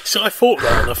 So I thought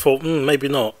that, and I thought, maybe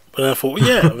not. But then I thought,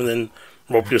 yeah. And then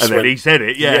Rob just And went, then he said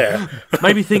it, yeah.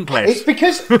 Maybe think less. It's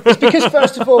because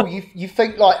first of all, you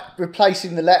think like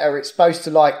replacing the letter, it's supposed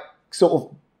to like sort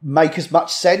of make as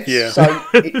much sense. Yeah. So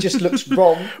it just looks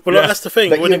wrong. Well, like, that's the thing.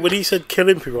 But When he said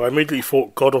killing people, I immediately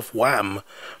thought God of Wham.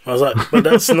 I was like, but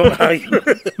that's not how you...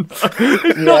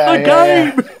 It's not a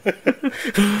game.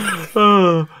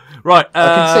 Oh. Right.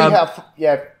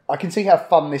 I can see how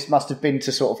fun this must have been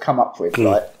to sort of come up with,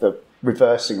 like the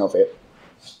reversing of it.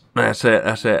 That's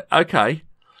it. Okay.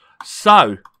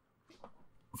 So,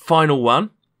 final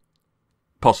one.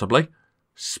 Possibly.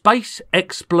 Space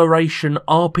exploration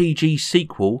RPG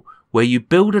sequel where you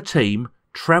build a team,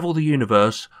 travel the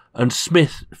universe, and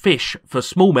smith fish for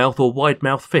smallmouth or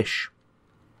widemouth fish.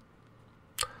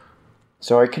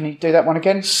 Sorry, can you do that one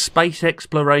again? Space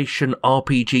exploration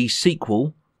RPG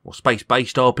sequel, or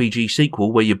space-based RPG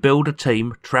sequel where you build a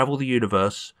team, travel the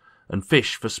universe, and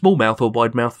fish for smallmouth or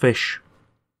widemouth fish.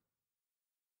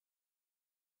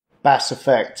 Bass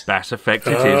Effect. Bass Effect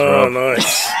it is, Rob.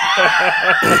 Nice.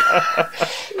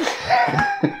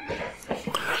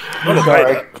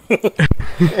 Sorry.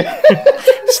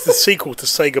 It's the sequel to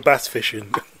Sega Bass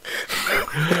Fishing.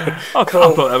 I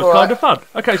thought that was kind of fun.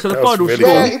 Okay, so the That was final really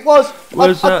score Yeah, it was.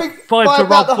 I think 5 by to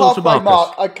about Rob, the 4 to halfway Marcus.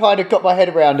 mark, I kind of got my head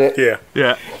around it. Yeah.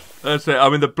 Yeah, that's it. I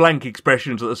mean, the blank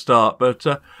expressions at the start, but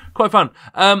quite fun.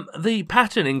 The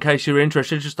pattern, in case you're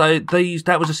interested, just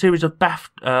that was a series of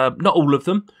BAFTA, not all of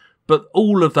them, but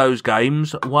all of those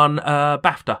games won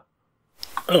BAFTA.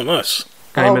 Oh, nice.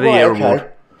 Game of the Year okay.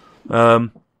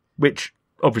 award. Which,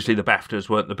 obviously, the BAFTAs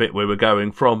weren't the bit we were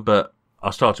going from, but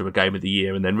I started with Game of the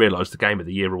Year and then realised the Game of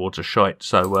the Year awards are shite,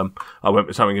 so I went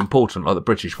with something important like the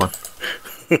British one.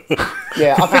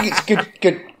 Yeah, I think it's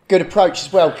good approach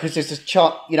as well because there's a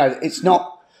chance. It's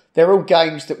not. They're all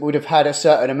games that would have had a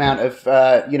certain amount of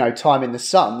time in the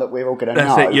sun that we're all going to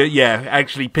know. That's it. Yeah,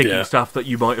 actually picking stuff that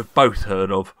you might have both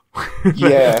heard of.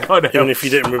 Yeah, Even if you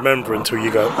didn't remember until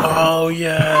you go, oh,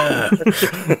 yeah.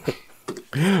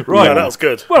 Right. Yeah, that was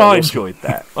good. Well, I enjoyed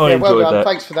that. I well enjoyed done. that.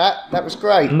 Thanks for that. That was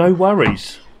great. No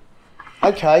worries.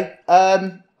 Okay,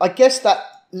 I guess that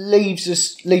leads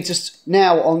us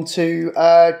now on to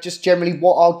just generally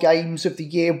what our games of the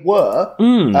year were.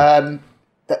 And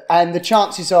the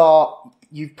chances are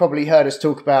you've probably heard us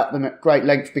talk about them at great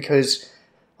length because,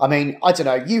 I mean, I don't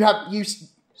know, you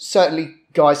certainly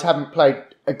guys haven't played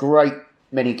a great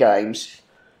many games.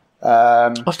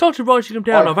 I started writing them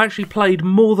down. I've actually played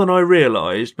more than I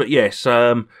realised, but yes,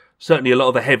 certainly a lot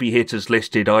of the heavy hitters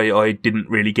listed I didn't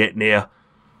really get near.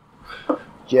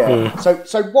 Yeah.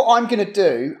 So what I'm going to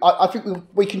do, I think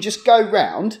we can just go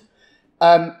round,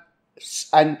 and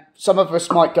some of us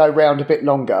might go round a bit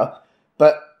longer,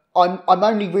 but I'm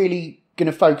only really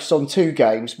going to focus on 2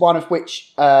 games, one of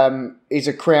which is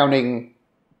a crowning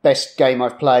best game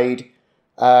I've played.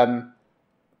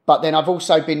 But then I've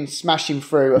also been smashing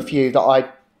through a few that I'd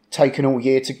taken all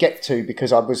year to get to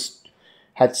because I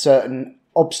had certain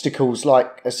obstacles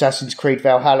like Assassin's Creed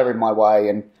Valhalla in my way.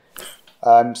 And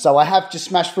so I have just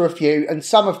smashed through a few. And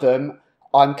some of them,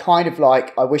 I'm kind of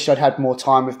like, I wish I'd had more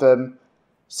time with them.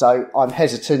 So I'm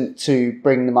hesitant to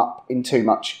bring them up in too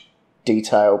much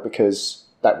detail because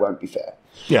that won't be fair.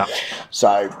 Yeah.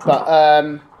 So, but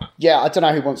I don't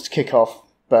know who wants to kick off,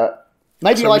 but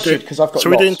maybe I should because I've got. So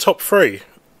we're doing top 3.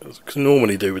 As we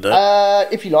normally do with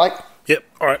that. If you like. Yep.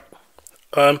 All right.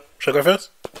 Shall I go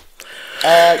first?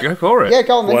 Go for it. Yeah,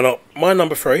 go on then. Why not? My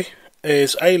number 3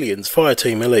 is Aliens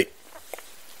Fireteam Elite.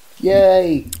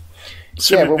 Yay!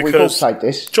 Simply we've all played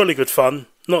this. Jolly good fun,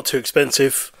 not too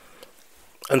expensive,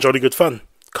 and jolly good fun.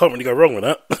 Can't really go wrong with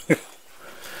that.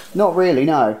 Not really,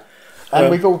 no. And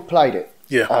we've all played it.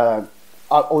 Yeah.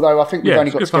 although I think we've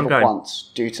only got it's a good fun together game.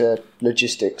 once due to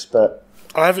logistics, but...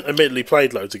 I haven't admittedly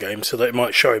played loads of games, so that it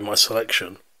might show in my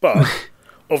selection. But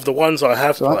of the ones I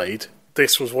have played,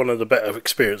 this was one of the better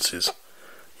experiences.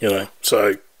 You know,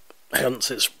 so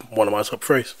hence it's one of my top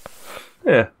threes.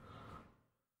 Yeah.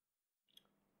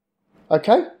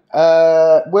 Okay.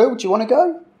 Will, do you want to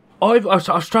go?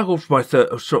 I've struggled for my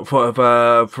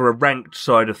for a ranked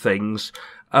side of things,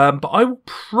 but I will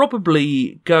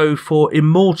probably go for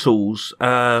Immortal.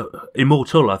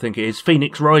 I think it is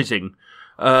Phoenix Rising,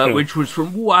 which was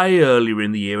from way earlier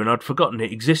in the year, and I'd forgotten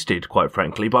it existed, quite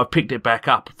frankly. But I've picked it back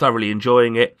up, thoroughly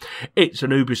enjoying it. It's an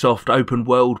Ubisoft open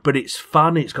world, but it's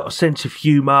fun. It's got a sense of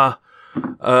humour.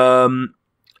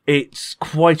 It's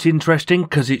quite interesting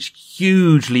because it's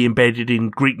hugely embedded in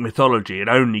Greek mythology and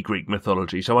only Greek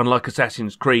mythology. So unlike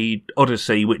Assassin's Creed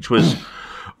Odyssey, which was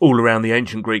all around the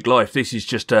ancient Greek life, this is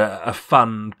just a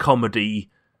fun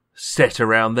comedy set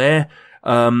around there.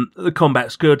 The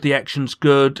combat's good, the action's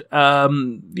good,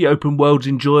 the open world's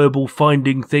enjoyable,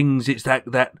 finding things. It's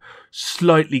that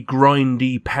slightly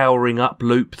grindy powering up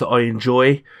loop that I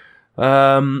enjoy.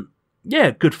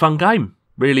 Good fun game,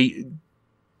 really.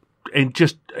 And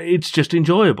it's just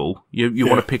enjoyable. You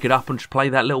want to pick it up and just play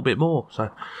that little bit more.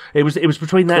 So it was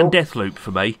between that and Deathloop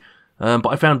for me, but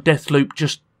I found Deathloop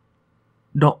just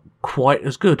not quite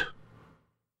as good.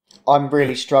 I'm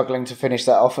really struggling to finish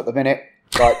that off at the minute,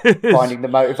 like finding the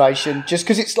motivation. Just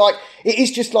because it is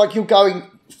just like you're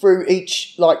going through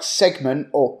each like segment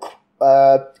or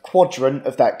quadrant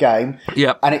of that game,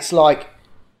 and it's like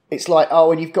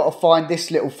and you've got to find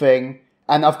this little thing,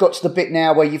 and I've got to the bit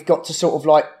now where you've got to sort of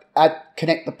like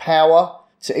connect the power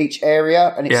to each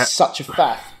area, and it's such a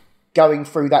faff going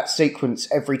through that sequence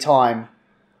every time,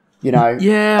 you know.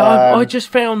 I just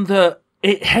found that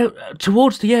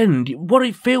towards the end, what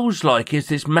it feels like is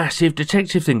this massive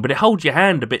detective thing, but it holds your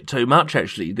hand a bit too much,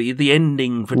 actually. The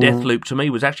ending for Deathloop to me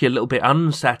was actually a little bit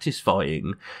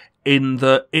unsatisfying in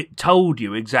that it told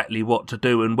you exactly what to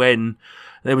do and when.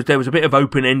 There was a bit of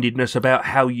open-endedness about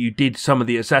how you did some of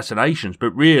the assassinations,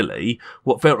 but really,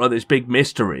 what felt like this big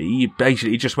mystery, you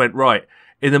basically just went, right,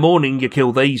 in the morning you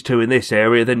kill these two in this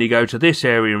area, then you go to this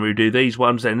area and we do these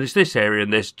ones, then it's this area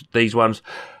and these ones,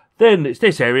 then it's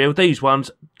this area with these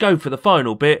ones, go for the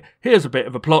final bit, here's a bit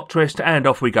of a plot twist, and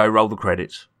off we go, roll the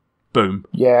credits. Boom.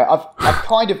 Yeah, I've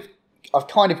kind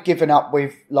of given up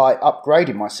with, like,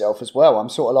 upgrading myself as well. I'm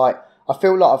sort of like, I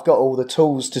feel like I've got all the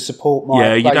tools to support my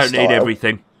play you don't style, need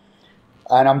everything.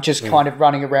 and I'm just kind of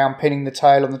running around pinning the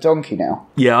tail on the donkey now.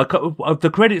 Yeah,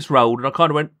 the credits rolled, and I kind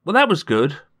of went, well, that was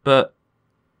good, but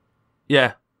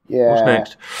what's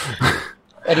next?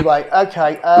 Anyway,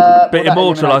 okay. But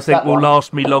Immortal, I think, will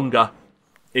last me longer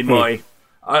in my...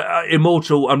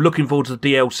 Immortal, I'm looking forward to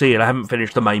the DLC, and I haven't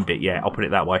finished the main bit yet, I'll put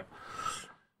it that way.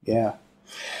 Yeah.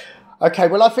 Okay,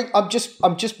 well, I think I'm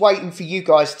just waiting for you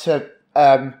guys to...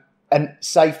 and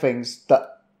say things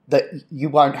that you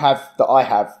won't have that I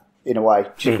have, in a way,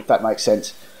 if that makes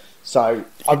sense. So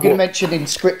I'm going to mention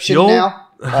Inscryption now.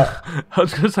 I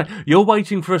was going to say, you're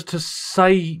waiting for us to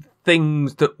say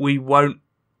things that we won't...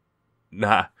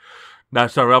 Nah. No,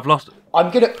 sorry, I've lost... I'm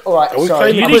going to... All right,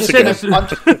 sorry. I'm going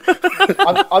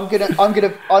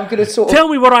to sort of... Tell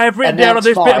me what I have written down on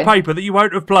this bit of paper that you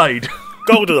won't have played.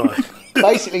 GoldenEye.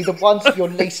 Basically, the ones that you're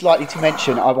least likely to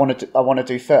mention, I want to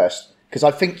do first. Because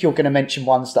I think you're going to mention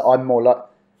ones that I'm more like...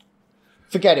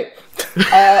 Forget it.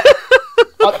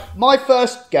 My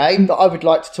first game that I would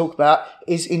like to talk about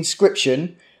is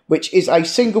Inscryption, which is a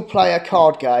single-player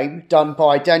card game done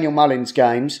by Daniel Mullins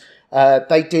Games.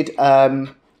 They did...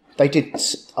 what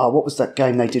was that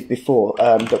game they did before?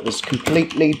 That was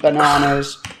completely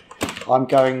bananas. I'm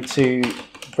going to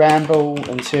ramble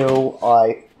until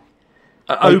I...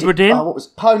 Oberdin? what was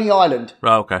Pony Island?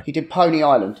 Oh, okay. He did Pony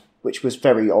Island, which was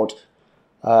very odd.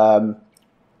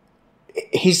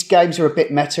 His games are a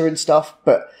bit meta and stuff,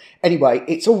 but anyway,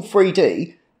 it's all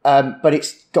 3D, but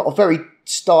it's got a very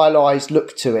stylized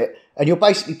look to it, and you're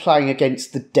basically playing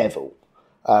against the devil.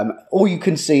 All you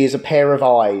can see is a pair of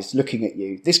eyes looking at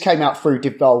you. This came out through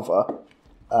Devolver.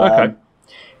 Okay.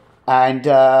 And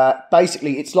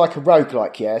basically, it's like a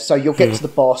roguelike, yeah? So you'll get to the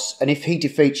boss, and if he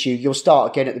defeats you, you'll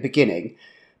start again at the beginning.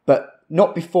 But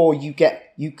not before you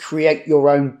create your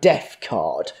own death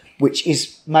card, which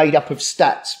is made up of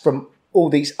stats from all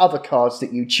these other cards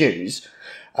that you choose.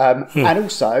 And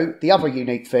also, the other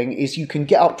unique thing is you can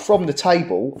get up from the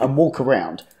table and walk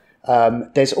around.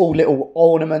 There's all little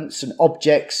ornaments and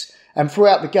objects, and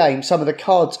throughout the game, some of the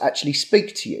cards actually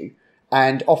speak to you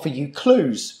and offer you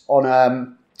clues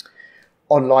on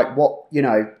like what,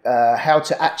 how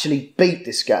to actually beat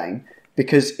this game,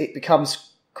 because it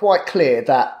becomes quite clear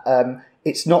that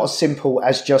it's not as simple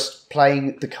as just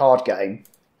playing the card game,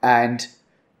 and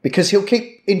because he'll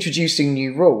keep introducing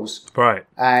new rules, Right.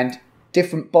 and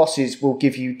different bosses will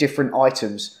give you different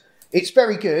items. It's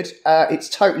very good. It's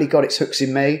totally got its hooks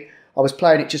in me. I was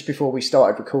playing it just before we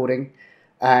started recording,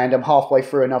 and I'm halfway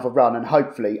through another run, and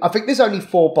hopefully, I think there's only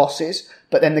 4 bosses,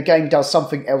 but then the game does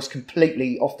something else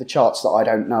completely off the charts that I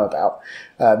don't know about.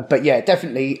 But yeah,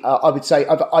 definitely, I would say,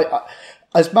 I,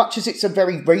 as much as it's a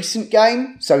very recent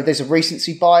game, so there's a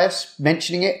recency bias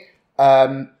mentioning it,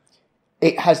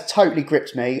 it has totally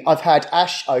gripped me. I've had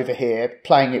Ash over here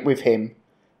playing it with him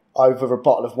over a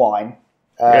bottle of wine,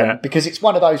 because it's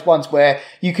one of those ones where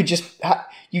you could just,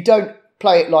 you don't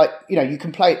play it like, you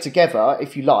can play it together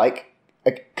if you like,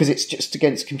 because it's just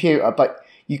against computer, but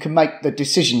you can make the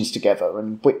decisions together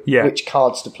and which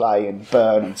cards to play and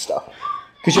burn and stuff.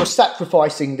 Because you're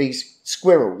sacrificing these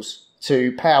squirrels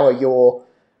to power you're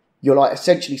like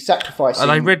essentially sacrificing. Are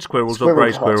they red squirrels or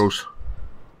grey squirrels?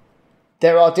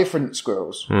 There are different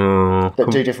squirrels that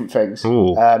do different things.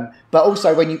 But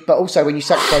also when you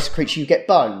sacrifice a creature, you get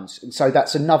bones, and so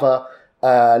that's another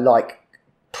cost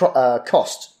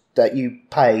that you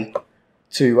pay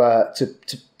to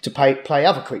play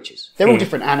other creatures. They're all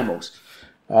different animals.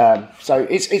 So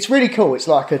it's really cool. It's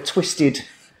like a twisted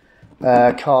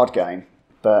card game.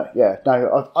 But yeah,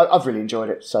 no, I've really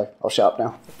enjoyed it. So I'll shut up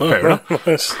now. Fair enough.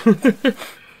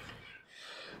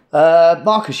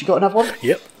 Marcus, you got another one?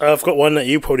 Yep, I've got one that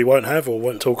you probably won't have or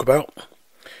won't talk about.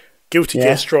 Guilty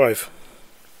Gear Strive.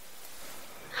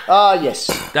 Yes.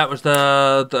 That was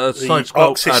the side scroll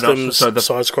Arc Systems side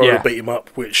scroller beat 'em up,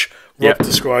 which Rob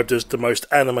described as the most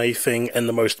anime thing and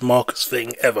the most Marcus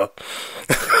thing ever.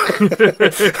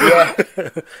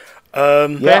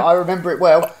 I remember it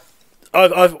well.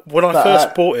 When I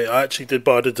first bought it, I actually did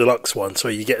buy the deluxe one, so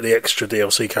you get the extra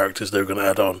DLC characters they're going to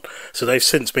add on. So they've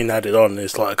since been added on.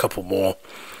 There's like a couple more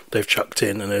they've chucked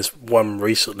in, and there's one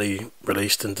recently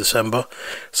released in December.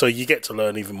 So you get to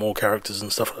learn even more characters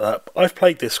and stuff like that. I've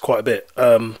played this quite a bit.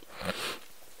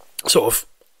 Sort of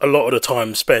a lot of the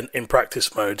time spent in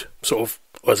practice mode, sort of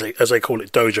as they call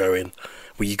it, dojoing,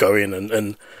 where you go in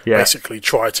and basically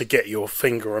try to get your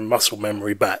finger and muscle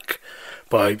memory back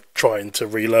by trying to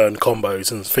relearn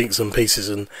combos and things and pieces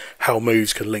and how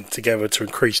moves can link together to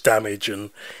increase damage and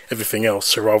everything else.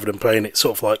 So rather than playing it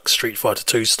sort of like Street Fighter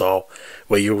 2 style,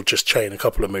 where you'll just chain a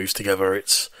couple of moves together,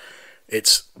 it's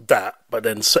that, but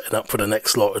then setting up for the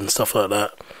next lot and stuff like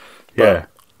that. But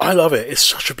I love it. It's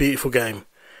such a beautiful game.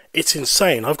 It's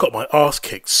insane. I've got my ass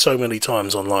kicked so many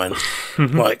times online.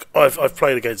 Like, I've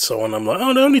played against someone, I'm like,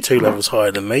 oh, they're only 2 levels higher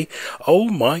than me. Oh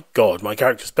my god, my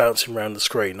character's bouncing around the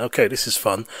screen. Okay, this is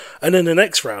fun. And then the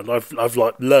next round, I've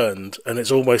like learned, and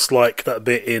it's almost like that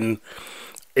bit in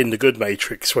The Good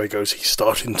Matrix where he goes, he's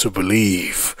starting to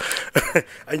believe.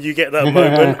 And you get that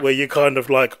moment where you're kind of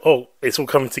like, oh, it's all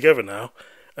coming together now.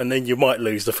 And then you might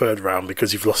lose the 3rd round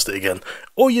because you've lost it again.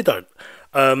 Or you don't.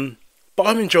 But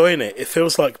I'm enjoying it. It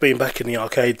feels like being back in the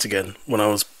arcades again when I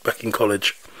was back in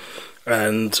college.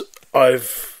 And to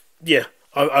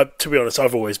be honest,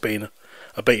 I've always been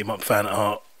a beat-em-up fan at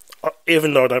heart.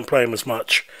 Even though I don't play them as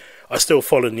much, I still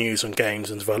follow news on games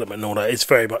and development and all that. It's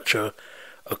very much a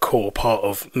core part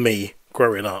of me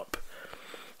growing up.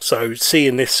 So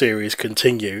seeing this series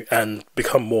continue and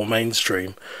become more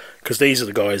mainstream, because these are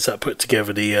the guys that put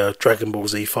together the Dragon Ball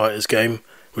Z Fighters game,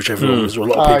 which a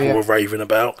lot of people were raving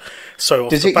about. So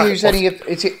does it use any of?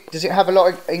 Does it have a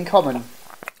lot in common?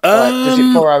 Does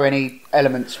it borrow any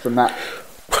elements from that?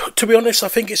 To be honest, I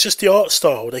think it's just the art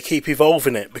style. They keep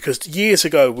evolving it, because years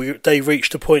ago they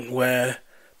reached a point where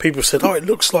people said, "Oh, it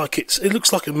looks like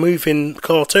a moving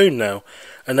cartoon now,"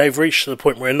 and they've reached to the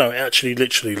point where no, it actually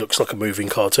literally looks like a moving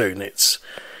cartoon. It's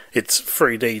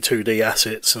 3D, 2D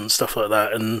assets and stuff like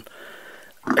that, and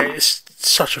it's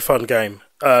such a fun game.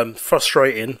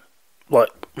 Frustrating,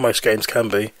 like most games can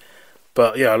be,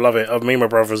 but yeah, I love it. Me and my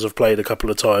brothers have played a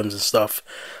couple of times and stuff.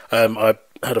 I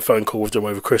had a phone call with them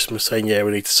over Christmas saying, yeah,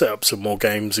 we need to set up some more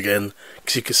games again,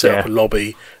 because you can set up a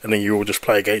lobby and then you all just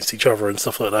play against each other and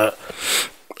stuff like that.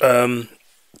 I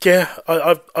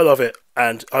love it,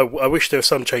 and I wish there were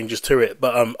some changes to it,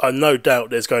 but I no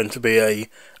doubt there's going to be a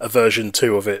version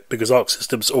 2 of it, because Arc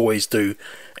Systems always do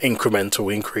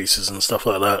incremental increases and stuff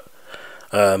like that.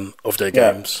 Of their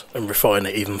games and refine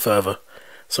it even further.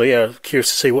 So yeah,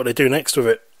 curious to see what they do next with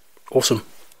it. Awesome.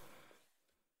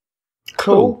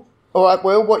 Cool. All right,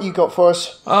 Will, what you got for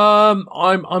us? I'm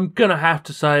gonna have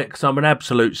to say it because I'm an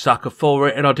absolute sucker for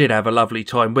it, and I did have a lovely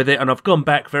time with it. And I've gone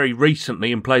back very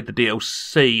recently and played the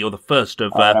DLC, or the first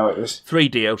of 3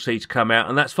 DLCs come out,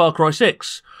 and that's Far Cry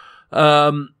 6.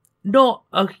 Not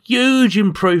a huge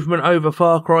improvement over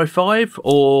Far Cry 5,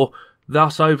 or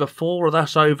thus over 4, or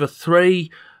thus over 3,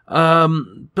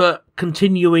 but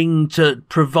continuing to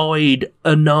provide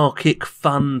anarchic,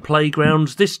 fun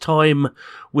playgrounds, this time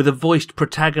with a voiced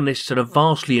protagonist and a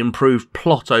vastly improved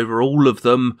plot over all of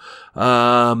them,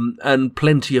 and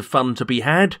plenty of fun to be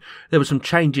had. There were some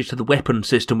changes to the weapon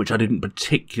system, which I didn't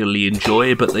particularly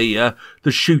enjoy, but the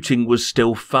shooting was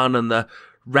still fun, and the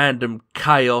random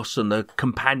chaos and the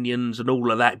companions and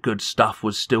all of that good stuff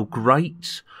was still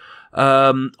great.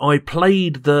 I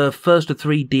played the first of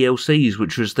 3 DLCs,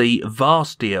 which was the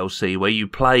Vast DLC, where you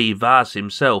play Vas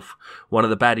himself, one of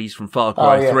the baddies from Far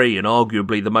Cry 3, and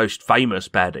arguably the most famous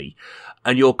baddie.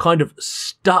 And you're kind of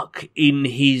stuck in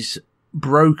his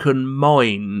broken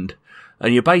mind.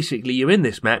 And you're in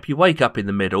this map, you wake up in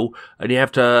the middle, and you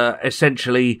have to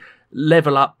essentially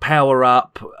level up, power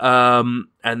up, and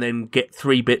then get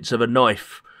 3 bits of a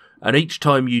knife. And each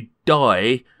time you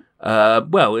die,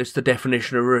 it's the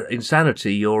definition of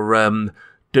insanity. You're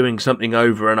doing something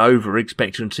over and over,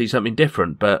 expecting to see something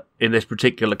different. But in this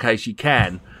particular case, you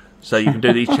can. So you can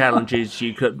do these challenges.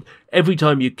 Every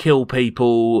time you kill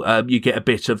people, you get a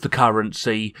bit of the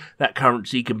currency. That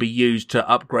currency can be used to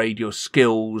upgrade your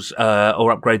skills,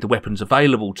 or upgrade the weapons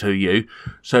available to you.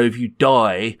 So if you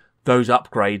die, those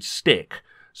upgrades stick.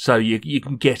 So you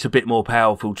can get a bit more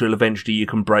powerful till eventually you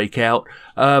can break out.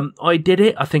 I did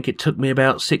it. I think it took me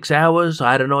about 6 hours.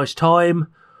 I had a nice time.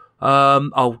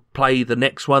 I'll play the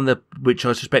next one, which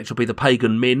I suspect will be the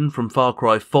Pagan Min from Far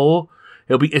Cry 4.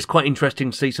 It's quite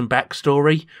interesting to see some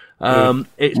backstory.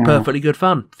 It's perfectly good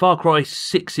fun. Far Cry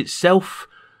 6 itself,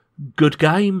 good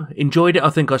game. Enjoyed it. I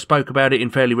think I spoke about it in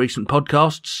fairly recent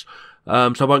podcasts.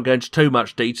 So I won't go into too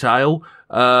much detail.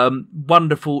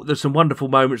 There's some wonderful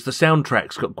moments. The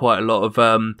soundtrack's got quite a lot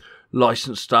of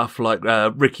licensed stuff, like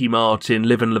Ricky Martin,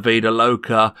 Livin' La Vida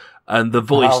Loca, and the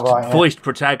voiced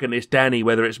protagonist Danny,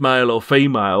 whether it's male or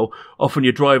female. Often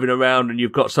you're driving around and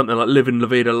you've got something like Livin' La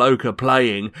Vida Loca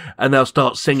playing, and they'll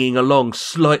start singing along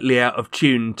slightly out of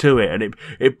tune to it, and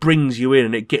it brings you in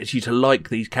and it gets you to like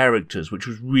these characters, which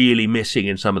was really missing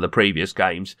in some of the previous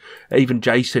games. Even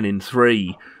Jason in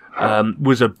 3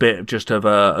 was a bit just of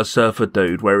a surfer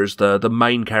dude, whereas the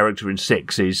main character in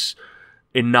 6 is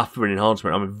enough for an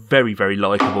enhancement. I mean, very, very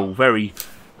likeable, very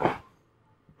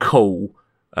cool.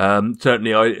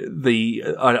 Certainly,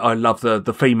 I love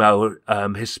the female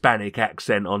Hispanic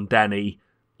accent on Danny,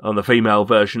 on the female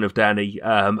version of Danny.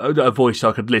 A voice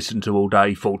I could listen to all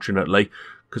day, fortunately,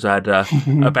 because I had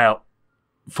about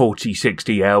 40,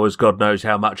 60 hours, God knows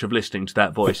how much, of listening to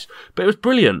that voice. But it was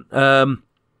brilliant.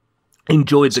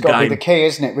 Enjoyed the game. It's got to be the key,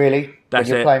 isn't it, really? That's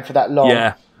when you're playing for that long.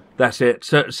 Yeah, that's it.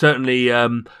 Certainly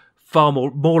far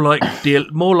more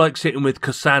like sitting with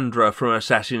Cassandra from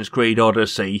Assassin's Creed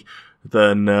Odyssey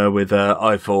than with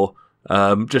I4.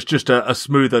 Just a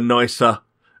smoother, nicer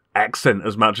accent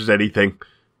as much as anything.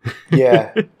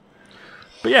 Yeah.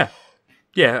 But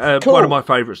yeah, cool. One of my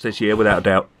favourites this year, without a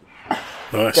doubt.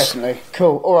 Nice. Definitely.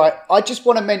 Cool. All right. I just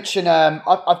want to mention,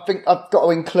 I think I've got to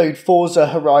include Forza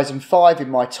Horizon 5 in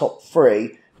my top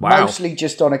 3, mostly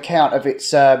just on account of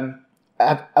its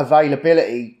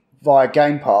availability via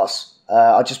Game Pass.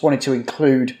 I just wanted to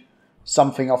include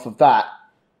something off of that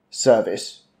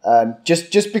service,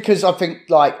 just because I think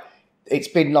it's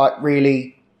been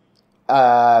really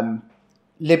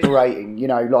liberating,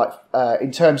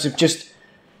 in terms of just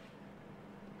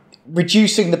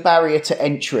reducing the barrier to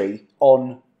entry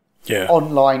on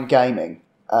online gaming.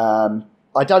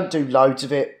 I don't do loads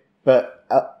of it, but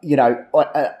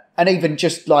and even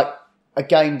just like a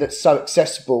game that's so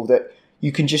accessible that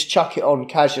you can just chuck it on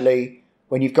casually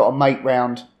when you've got a mate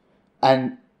round,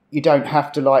 and you don't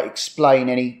have to explain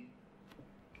any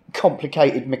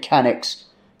complicated mechanics.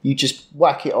 You just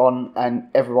whack it on and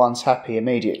everyone's happy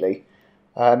immediately.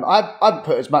 I haven't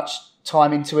put as much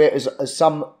time into it as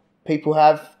some people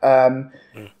have.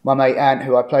 My mate Ant,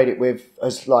 who I played it with,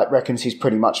 reckons he's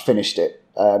pretty much finished it,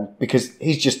 because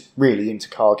he's just really into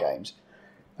car games.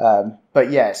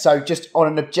 But yeah, so just on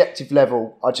an objective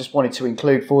level, I just wanted to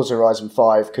include Forza Horizon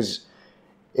 5 because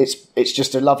it's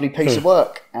just a lovely piece of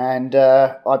work, and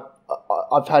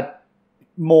I've had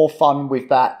more fun with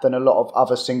that than a lot of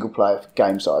other single player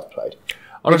games that I've played.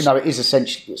 Even though it is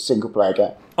essentially a single player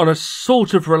game. On a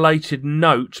sort of related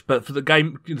note, but for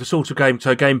the sort of game,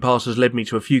 so Game Pass has led me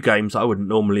to a few games that I wouldn't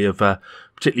normally have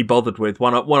particularly bothered with.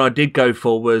 One I did go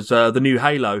for was the new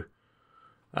Halo.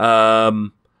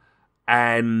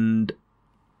 And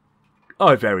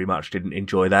I very much didn't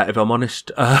enjoy that, if I'm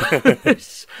honest. I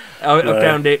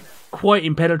found it quite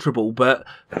impenetrable, but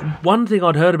one thing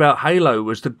I'd heard about Halo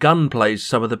was the gunplay is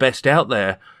some of the best out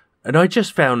there. and I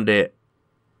just found it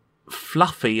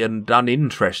fluffy and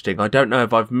uninteresting. I don't know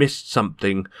if I've missed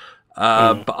something,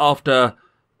 but after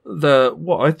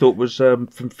what I thought was some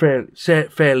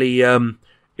fairly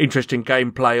interesting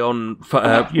gameplay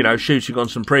on, shooting on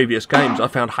some previous games, I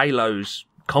found Halo's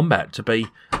combat to be,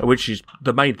 which is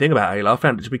the main thing about Halo, I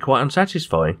found it to be quite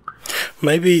unsatisfying.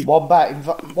 Maybe Wombat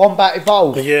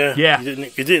Evolve. Yeah. You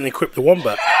didn't equip the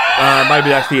Wombat. Maybe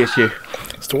that's the issue.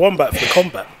 It's the Wombat for the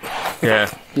combat. Yeah.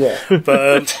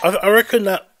 But I reckon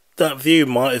that view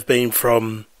might have been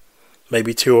from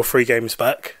maybe 2 or 3 games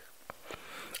back,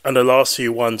 and the last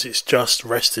few ones it's just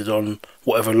rested on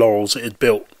whatever laurels it had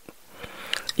built.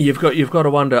 You've got to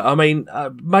wonder. I mean,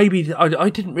 maybe I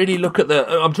didn't really look at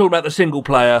I'm talking about the single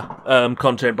player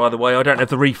content, by the way. I don't have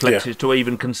the reflexes to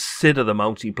even consider the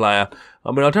multiplayer.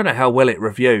 I mean, I don't know how well it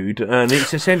reviewed, and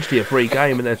it's essentially a free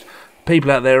game, and there's people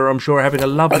out there, I'm sure, are having a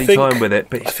lovely time with it.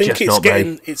 But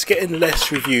it's getting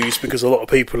less reviews because a lot of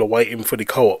people are waiting for the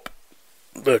co-op,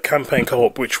 the campaign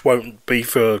co-op, which won't be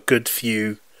for a good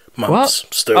few months.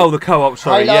 Still. Oh, the co-op.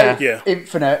 Sorry, Halo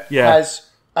Infinite has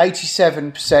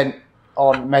 87%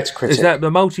 on Metacritic. Is that the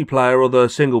multiplayer or the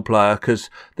single player? Because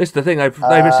this is the thing,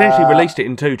 they've essentially released it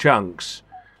in 2 chunks.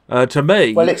 To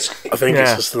me, well, I think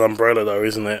it's just an umbrella, though,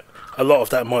 isn't it? A lot of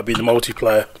that might be the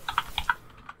multiplayer.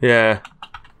 Yeah.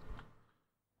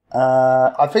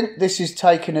 I think this is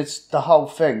taken as the whole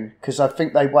thing, because I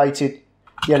think they weighted.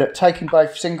 Yeah, look, taking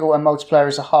both single and multiplayer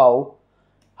as a whole,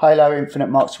 Halo Infinite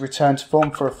marks a return to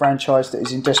form for a franchise that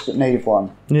is in desperate need of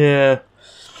one. Yeah.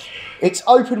 It's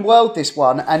open world, this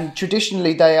one, and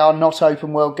traditionally they are not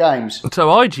open world games. So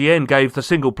IGN gave the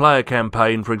single player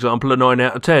campaign, for example, a 9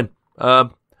 out of 10.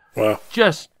 Wow.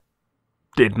 Just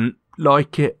didn't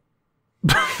like it.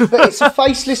 But it's a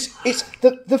faceless. It's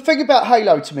the thing about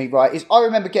Halo to me, right? Is I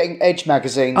remember getting Edge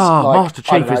magazines Master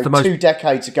Chief is the most 2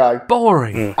 decades ago,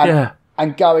 boring,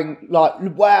 and going like,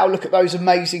 wow, look at those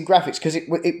amazing graphics, because it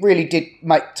really did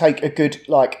take a good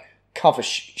cover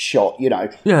shot,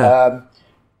 Yeah.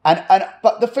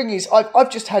 But the thing is,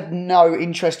 I've just had no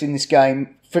interest in this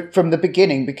game from the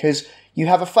beginning, because you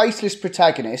have a faceless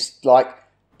protagonist that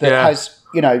has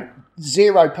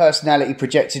zero personality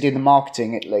projected in the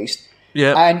marketing, at least.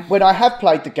 Yeah. And when I have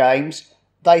played the games,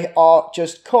 they are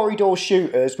just corridor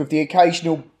shooters with the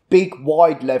occasional big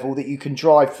wide level that you can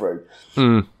drive through.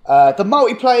 The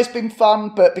multiplayer's been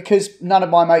fun, but because none of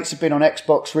my mates have been on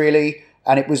Xbox really,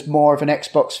 and it was more of an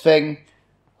Xbox thing,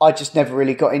 I just never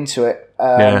really got into it.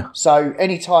 So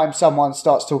anytime someone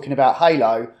starts talking about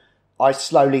Halo, I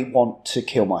slowly want to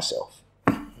kill myself.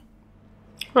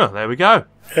 Well, there we go.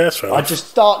 Yeah, that's right. I just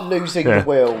start losing the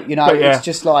will. It's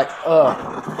just like,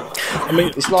 I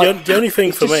mean, it's like, the only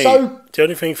thing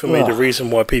for me, the reason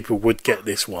why people would get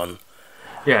this one,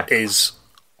 is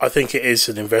I think it is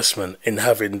an investment in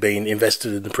having been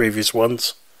invested in the previous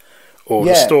ones. Or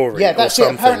the story. Yeah, that's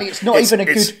it. Apparently, it's not even a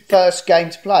good first game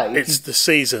to play. It's the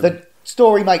season. The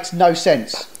story makes no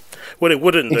sense. Well, it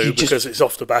wouldn't do because it's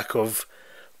off the back of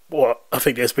I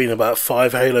think there's been about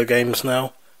 5 Halo games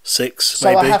now, 6 so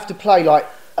maybe. I have to play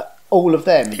all of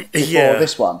them before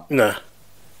this one. No.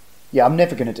 Yeah, I'm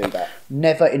never going to do that.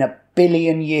 Never in a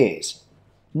billion years.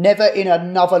 Never in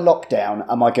another lockdown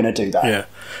am I going to do that. Yeah,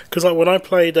 because when I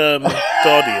played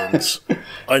Guardians,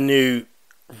 I knew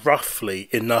roughly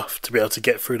enough to be able to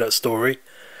get through that story,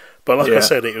 but I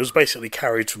said, it was basically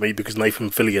carried for me because Nathan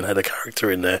Fillion had a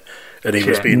character in there and he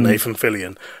was being Nathan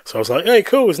Fillion, so I was like, hey,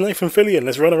 cool, it's Nathan Fillion,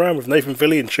 let's run around with Nathan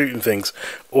Fillion shooting things.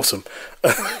 Awesome.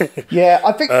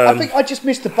 I think I just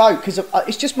missed the boat because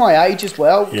it's just my age as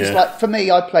well, because for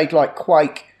me, I played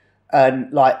Quake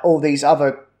and all these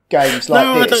other games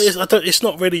this. It's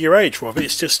not really your age, Rob,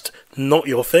 it's just not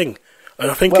your thing. And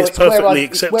I think it's perfectly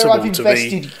acceptable where I've to be.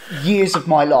 invested years of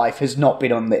my life has not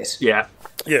been on this. Yeah.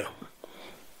 Yeah.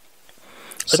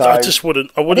 So, I just wouldn't.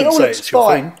 I wouldn't say it's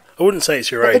your thing. I wouldn't say it's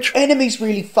your age. The enemies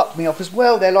really fuck me off as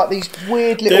well. They're like these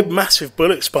weird little. They're massive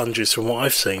bullet sponges, from what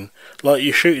I've seen. Like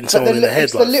you're shooting someone in the head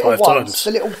the little 5 ones, times.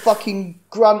 The little fucking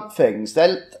grunt things.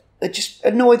 They just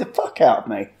annoy the fuck out of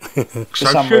me for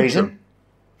some reason.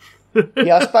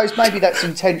 I suppose maybe that's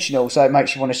intentional, so it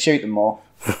makes you want to shoot them more.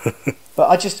 But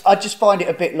I just find it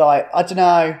a bit I don't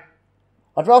know.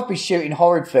 I'd rather be shooting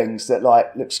horrid things that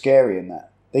look scary and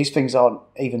that. These things aren't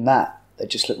even that. They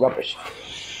just look rubbish.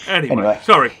 Anyway.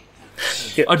 Sorry.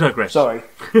 Yeah. I digress. Sorry.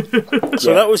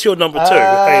 So that was your number 2,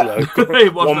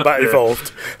 Halo. Wombat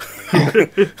Evolved.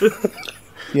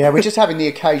 Yeah, we're just having the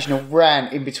occasional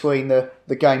rant in between the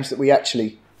games that we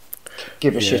actually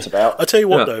give a shit about. I tell you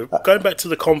what, though, going back to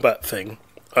the combat thing,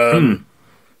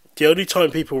 the only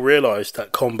time people realise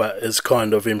that combat has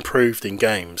kind of improved in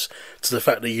games to the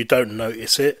fact that you don't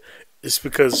notice it is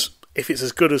because if it's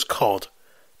as good as COD,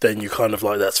 then you kind of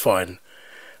like, that's fine.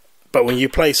 But when you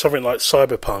play something like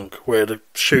Cyberpunk, where the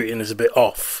shooting is a bit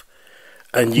off,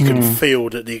 and you can feel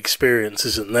that the experience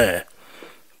isn't there,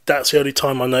 that's the only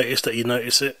time I noticed that you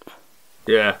notice it.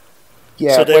 Yeah.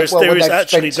 Yeah, So there is they've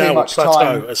actually spent too now a much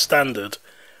plateau, time. a standard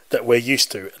that we're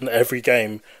used to, and every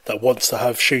game that wants to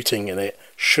have shooting in it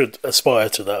should aspire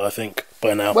to that, I think,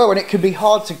 by now. Well, and it can be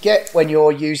hard to get when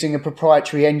you're using a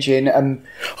proprietary engine and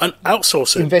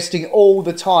outsource it. investing all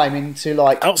the time into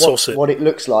like what it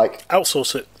looks like.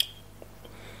 Outsource it.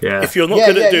 Yeah. If you're not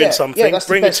good at doing something,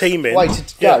 bring a team in. Way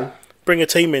to go. Bring a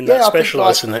team in that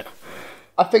specialise in it.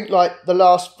 I think like the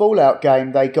last Fallout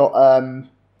game, they got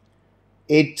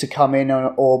id to come in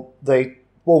or the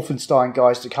Wolfenstein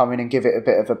guys to come in and give it a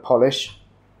bit of a polish.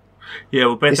 Yeah,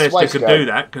 well, Bethesda could do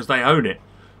that because they own it.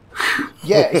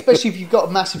 Yeah, especially if you've got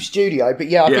a massive studio. But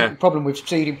I think the problem with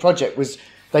CD Projekt was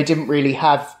they didn't really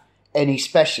have any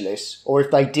specialists, or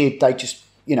if they did, they just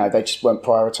weren't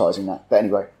prioritising that. But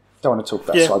anyway, don't want to talk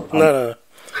about Cyberpunk.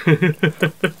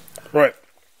 No. Right.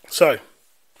 So,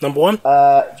 number one.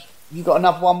 You got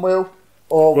another one, Will?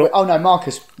 Or oh no,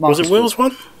 Marcus. Was it Will's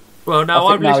one? Well, no,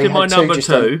 I've listed my number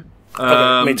two.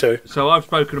 Me too. So I've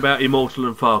spoken about Immortal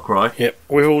and Far Cry. Yep,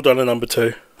 we've all done a number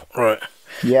two. Right.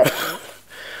 Yep.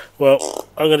 Well,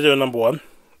 I'm going to do a number one.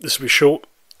 This will be short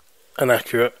and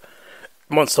accurate.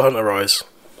 Monster Hunter Rise.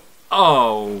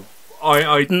 Oh,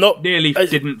 I nearly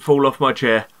didn't fall off my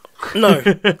chair. No.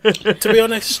 To be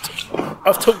honest,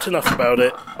 I've talked enough about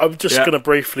it. I'm just going to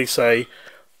briefly say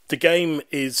the game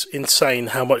is insane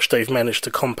how much they've managed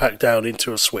to compact down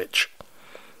into a Switch.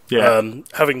 Yeah.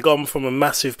 Having gone from a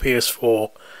massive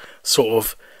PS4 sort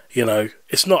of,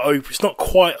 it's not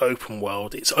quite open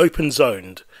world. It's open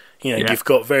zoned. You've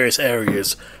got various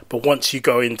areas, but once you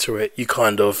go into it, you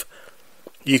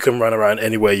can run around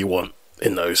anywhere you want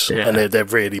in those, and they're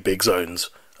really big zones.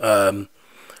 So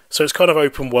it's kind of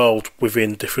open world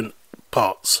within different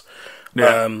parts.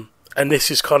 Yeah. And this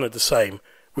is kind of the same,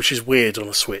 which is weird on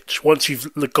a Switch. Once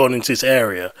you've gone into this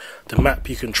area, the map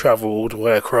you can travel all the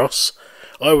way across.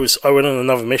 I went on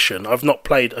another mission. I've not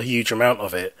played a huge amount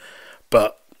of it,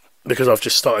 but because I've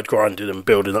just started grinding and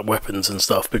building up weapons and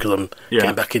stuff because I'm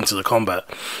getting back into the combat.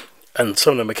 And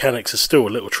some of the mechanics are still a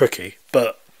little tricky,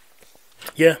 but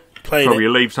playing probably it.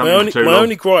 Leave something My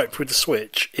only gripe with the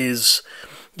Switch is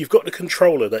you've got the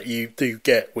controller that you do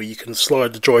get where you can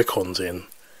slide the Joy-Cons in.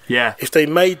 Yeah. If they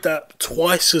made that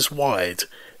twice as wide,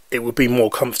 it would be more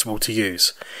comfortable to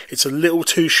use. It's a little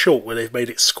too short where they've made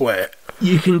it square.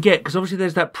 You can get, because obviously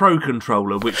there's that Pro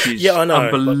controller, which is I know,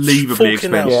 unbelievably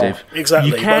expensive. Yeah,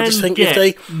 exactly. You can I just think get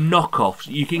if knockoffs.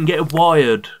 You can get a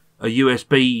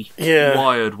USB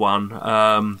wired one.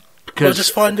 I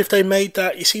just find if they made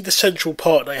that, you see the central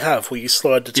part they have where you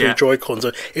slide the two Joy-Cons,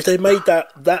 if they made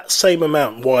that same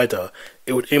amount wider,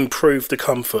 it would improve the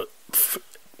comfort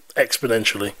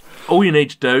exponentially. All you need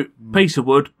to do, piece of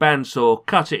wood, bandsaw,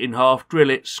 cut it in half,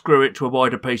 drill it, screw it to a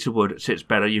wider piece of wood. It sits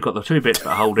better. You've got the two bits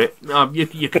that hold it.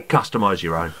 You could customise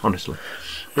your own, honestly.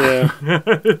 Yeah.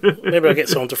 Maybe I'll get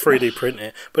someone to 3D print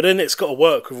it. But then it's got to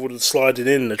work with all the sliding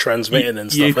in, the transmitting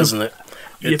and stuff, hasn't it?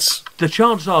 The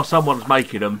chances are someone's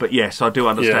making them, but yes, I do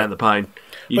understand the pain.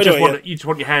 You just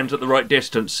want your hands at the right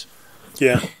distance.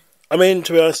 Yeah. I mean,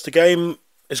 to be honest, the game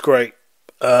is great.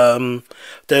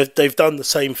 They've done the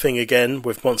same thing again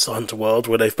with Monster Hunter World,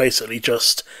 where they've basically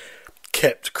just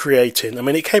kept creating. I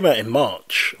mean, it came out in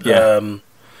March, and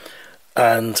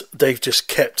they've just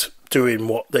kept doing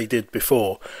what they did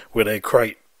before, where they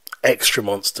create extra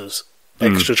monsters,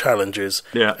 extra challenges,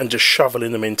 and just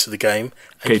shoveling them into the game,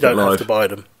 and you don't have to buy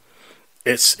them.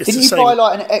 It's Didn't the you same. buy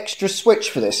like an extra Switch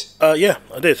for this? Yeah,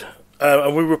 I did,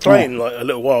 and we were playing like a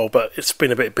little while, but it's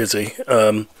been a bit busy.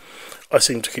 I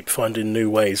seem to keep finding new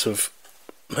ways of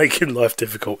making life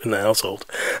difficult in the household.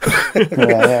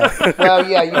 Well,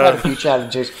 you had a few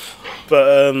challenges.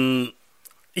 But,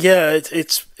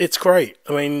 it's great.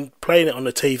 I mean, playing it on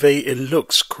the TV, it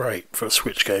looks great for a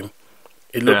Switch game.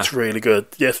 It looks really good.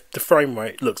 Yeah, the frame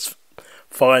rate looks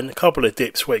fine. A couple of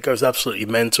dips where it goes absolutely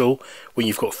mental when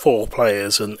you've got 4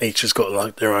 players and each has got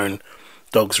like their own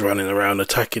dogs running around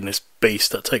attacking this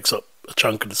beast that takes up a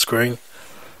chunk of the screen.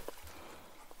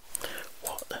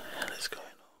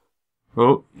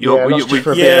 Well, I'm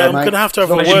going to have a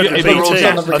word with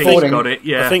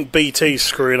BT. I think BT's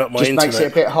screwing up my internet. Just makes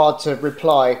it a bit hard to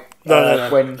reply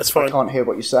when that's fine. I can't hear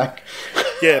what you're saying.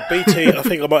 Yeah, BT, I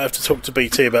think I might have to talk to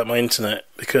BT about my internet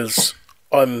because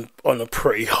I'm on a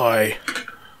pretty high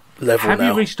level now. Have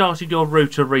you restarted your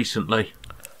router recently?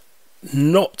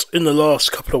 Not in the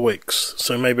last couple of weeks,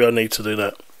 so maybe I need to do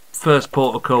that. First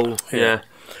port of call, yeah.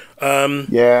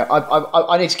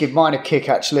 I need to give mine a kick,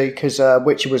 actually, because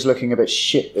Witcher was looking a bit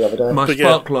shit the other day. My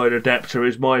Sparkline adapter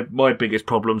is my biggest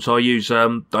problem, so I use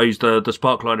the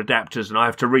Sparkline adapters, and I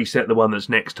have to reset the one that's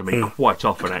next to me quite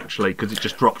often, actually, because it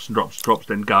just drops and drops and drops,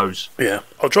 then goes. Yeah,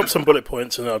 I'll drop some bullet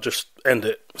points and I'll just end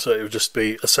it, so it'll just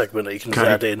be a segment that you can just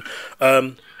add in. I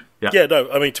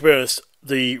mean, to be honest,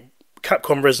 the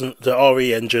Capcom the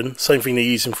RE engine, same thing they're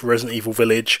using for Resident Evil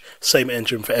Village, same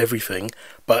engine for everything,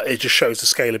 but it just shows the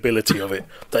scalability of it,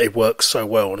 that it works so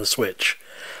well on a Switch.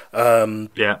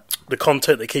 The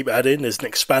content they keep adding, there's an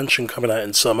expansion coming out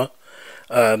in summer.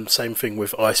 Same thing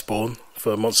with Iceborne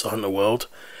for Monster Hunter World.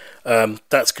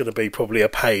 That's going to be probably a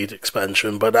paid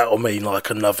expansion, but that'll mean like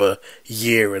another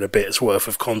year and a bit's worth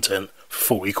of content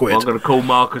for 40 quid. Well, I'm going to call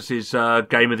Marcus's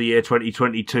Game of the Year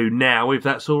 2022 now, if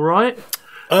that's all right.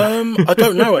 I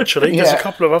don't know, actually. There's a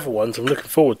couple of other ones I'm looking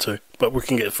forward to, but we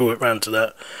can get around to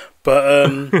that.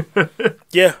 But,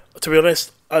 to be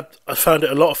honest, I found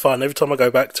it a lot of fun. Every time I go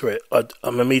back to it,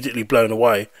 I'm immediately blown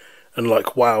away. And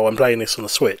like, wow, I'm playing this on the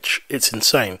Switch. It's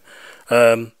insane.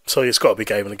 So it's got to be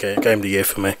Game of the Year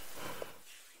for me.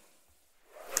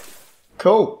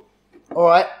 Cool. All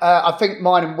right. I think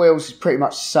mine and Will's is pretty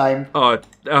much the same. Oh,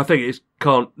 I think it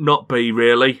can't not be,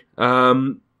 really.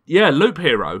 Loop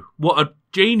Hero. What a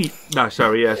genius. No,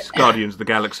 sorry, yes. Guardians of the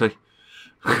Galaxy.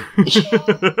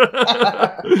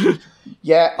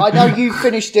 Yeah, I know you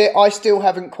finished it. I still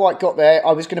haven't quite got there.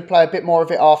 I was going to play a bit more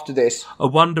of it after this. A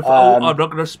wonderful... I'm not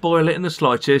going to spoil it in the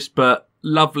slightest, but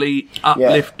lovely,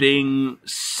 uplifting,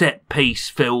 set-piece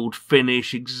filled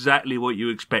finish. Exactly what you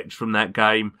expect from that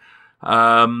game.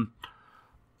 I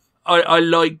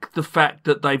like the fact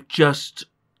that they've just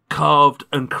carved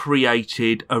and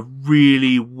created a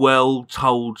really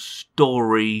well-told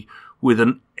story with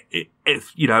a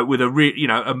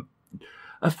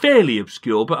fairly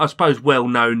obscure, but I suppose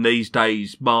well-known these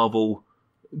days, Marvel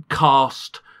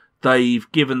cast. They've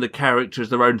given the characters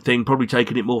their own thing, probably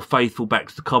taken it more faithful back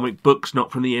to the comic books, not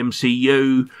from the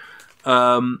MCU.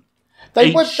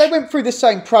 They went through the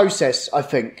same process, I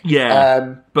think.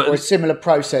 Yeah. Or a similar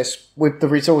process with the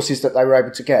resources that they were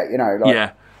able to get,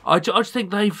 I just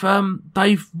think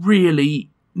they've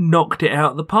really knocked it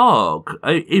out of the park.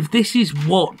 If this is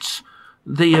what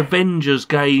the Avengers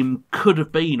game could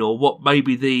have been, or what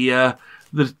maybe the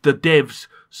devs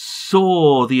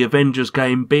saw the Avengers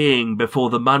game being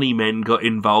before the money men got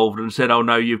involved and said, "Oh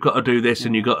no, you've got to do this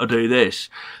and you've got to do this."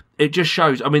 It just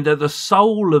shows. I mean, the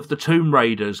soul of the Tomb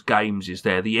Raiders games is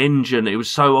there. The engine. It was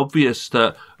so obvious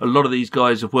that a lot of these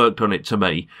guys have worked on it. To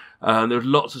me, there's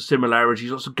lots of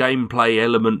similarities, lots of gameplay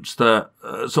elements that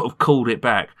sort of called it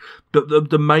back. But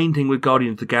the main thing with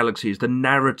Guardians of the Galaxy is the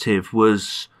narrative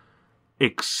was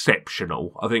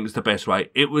exceptional. I think is the best way.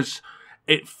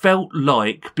 It felt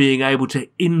like being able to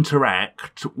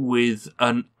interact with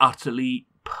an utterly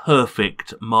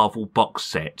perfect Marvel box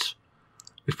set.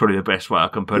 Is probably the best way I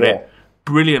can put it.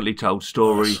 Brilliantly told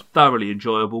story, thoroughly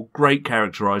enjoyable, great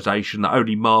characterization that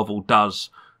only Marvel does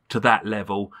to that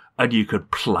level, and you could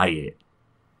play it.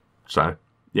 So,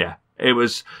 yeah. It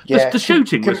was... the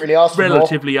shooting was really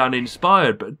relatively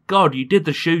uninspired, but God, you did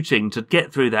the shooting to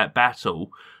get through that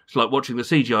battle. It's like watching the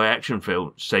CGI action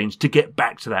film scenes to get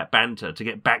back to that banter, to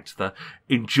get back to the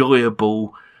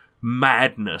enjoyable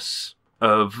madness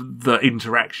of the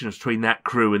interactions between that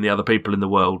crew and the other people in the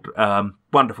world.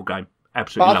 Wonderful game.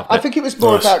 Absolutely loved it. I think it was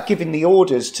more about giving the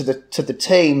orders to the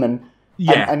team and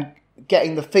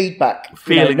getting the feedback.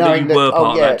 Feeling that you were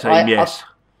part of that team, yes.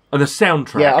 And the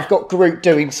soundtrack. Yeah, I've got Groot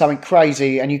doing something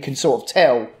crazy and you can sort of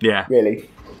tell. Yeah. Really.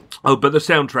 Oh, but the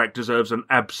soundtrack deserves an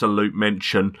absolute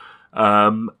mention.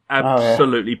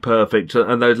 Absolutely perfect.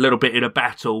 And there's a little bit in a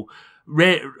battle.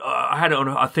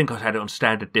 I think I had it on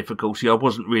standard difficulty. I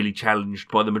wasn't really challenged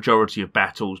by the majority of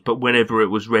battles, but whenever it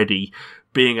was ready,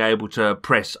 being able to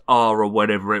press R or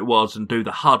whatever it was and do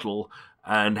the huddle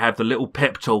and have the little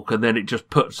pep talk, and then it just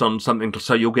puts on something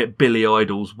so you'll get Billy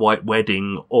Idol's White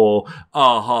Wedding or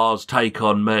Aha's Take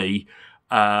on Me.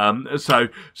 So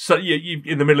you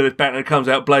in the middle of this battle, it comes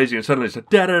out blazing, and suddenly it's a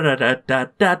da da da da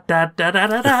da da da da da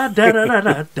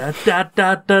da da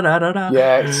da da da da.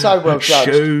 Yeah, it's so well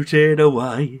judged. Shoot it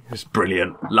away. It's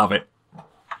brilliant. Love it.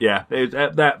 Yeah,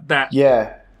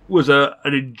 that was an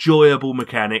enjoyable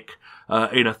mechanic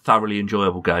in a thoroughly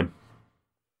enjoyable game.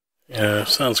 Yeah,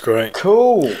 sounds great.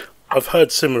 Cool. I've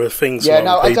heard similar things. Yeah,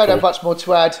 no, I don't have much more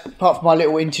to add apart from my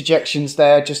little interjections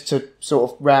there, just to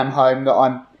sort of ram home that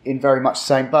I'm in very much the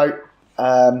same boat.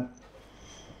 I don't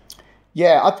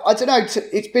know.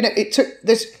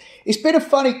 It's been a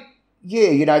funny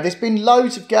year, you know, there's been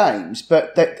loads of games,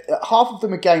 but half of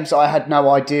them are games I had no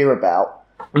idea about.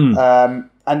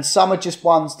 And some are just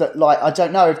ones that, like, I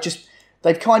don't know,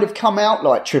 they've kind of come out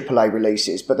like AAA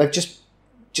releases, but they've just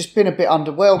been a bit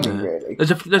underwhelming, really.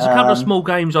 There's a couple of small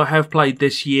games I have played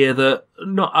this year that are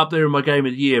not up there in my game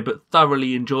of the year, but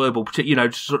thoroughly enjoyable. You know,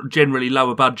 just sort of generally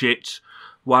lower budget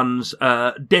ones.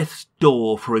 Death's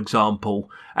Door, for example,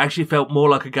 actually felt more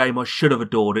like a game I should have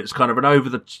adored. It's kind of an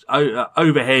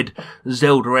overhead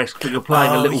Zelda-esque, but you're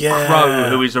playing a little crow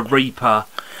who is a reaper.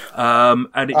 And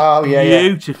it's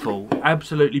beautiful,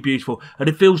 absolutely beautiful. And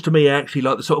it feels to me actually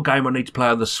like the sort of game I need to play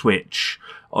on the Switch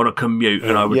on a commute,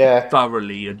 and I would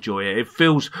thoroughly enjoy it.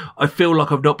 I feel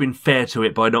like I've not been fair to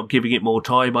it by not giving it more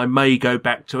time. I may go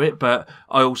back to it, but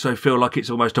I also feel like it's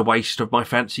almost a waste of my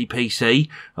fancy PC.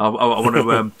 I want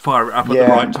to fire it up at the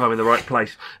right time in the right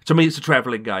place. To me, it's a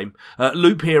travelling game.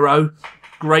 Loop Hero,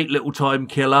 great little time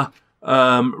killer.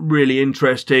 Really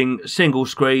interesting, single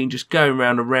screen, just going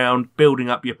round and round, building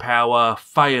up your power,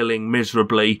 failing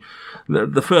miserably.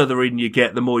 The further in you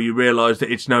get, the more you realise that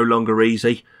it's no longer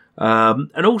easy.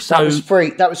 And also, that was free.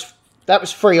 That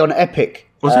was free on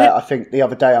Epic. Was it? I think the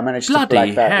other day I managed to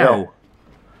play that. Hell.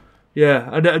 Yeah,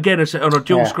 and again, it's on a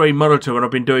dual screen monitor, and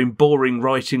I've been doing boring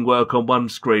writing work on one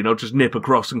screen. I'll just nip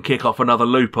across and kick off another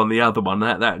loop on the other one.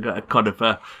 That kind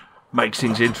of makes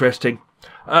things interesting.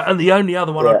 And the only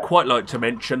other one I'd quite like to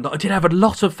mention that I did have a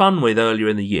lot of fun with earlier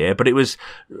in the year, but it was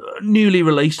newly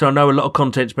released. I know a lot of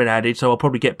content's been added, so I'll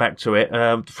probably get back to it.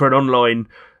 For an online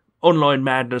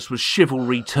madness was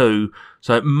Chivalry 2,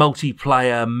 so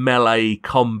multiplayer melee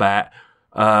combat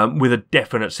with a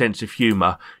definite sense of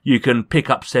humour. You can pick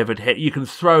up severed head. You can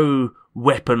throw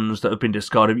weapons that have been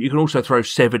discarded. You can also throw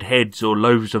severed heads or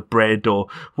loaves of bread or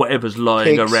whatever's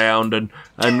lying around and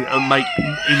make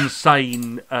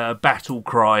insane battle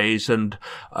cries. And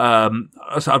so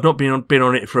I've not been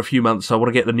on it for a few months, so I want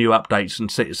to get the new updates and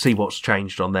see what's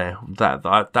changed on there. That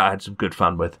I had some good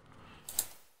fun with.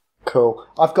 Cool.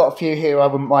 I've got a few here I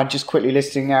wouldn't mind just quickly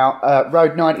listing out.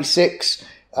 Road 96,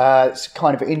 it's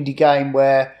kind of an indie game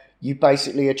where you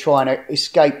basically are trying to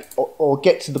escape or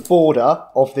get to the border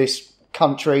of this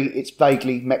country. It's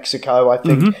vaguely Mexico, I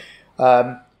think.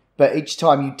 But each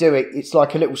time you do it, it's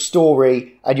like a little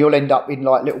story, and you'll end up in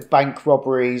like little bank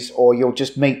robberies, or you'll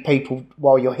just meet people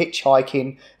while you're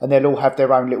hitchhiking, and they'll all have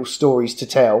their own little stories to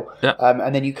tell. Yeah.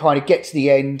 And then you kind of get to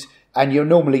the end, and you're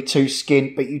normally too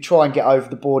skint, but you try and get over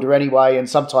the border anyway, and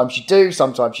sometimes you do,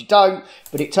 sometimes you don't.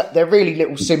 But they're really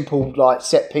little simple like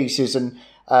set pieces, and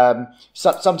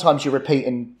sometimes you're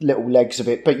repeating little legs of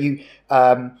it. But you,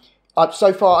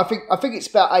 so far, I think it's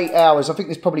about 8 hours. I think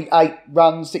there's probably 8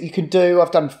 runs that you can do.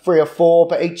 I've done 3 or 4,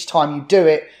 but each time you do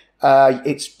it,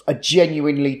 it's a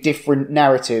genuinely different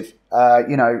narrative.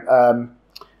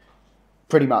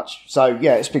 Pretty much. So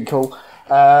yeah, it's been cool.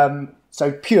 So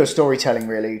pure storytelling,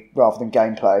 really, rather than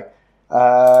gameplay.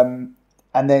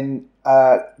 And then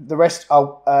the rest,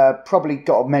 I'll probably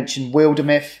got to mention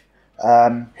Wildermyth.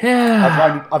 I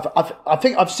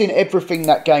think I've seen everything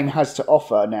that game has to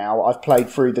offer now. I've played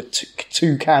through the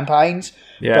 2 campaigns,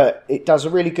 but it does a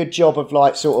really good job of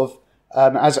like sort of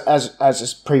as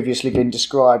has previously been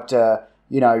described.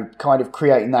 Kind of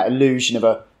creating that illusion of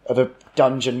a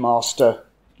dungeon master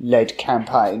led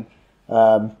campaign.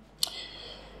 So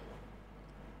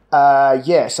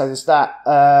there's that.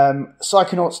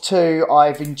 Psychonauts 2,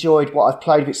 I've enjoyed what I've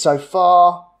played of it so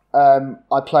far.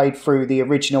 I played through the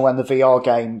original and the VR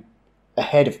game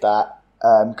ahead of that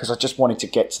because I just wanted to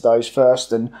get to those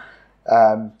first. And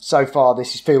so far,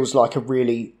 this feels like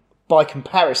by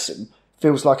comparison,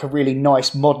 feels like a really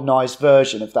nice modernised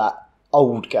version of that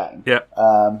old game. Yeah.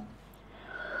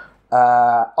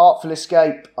 Artful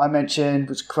Escape, I mentioned,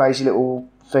 was a crazy little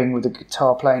thing with a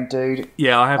guitar playing dude.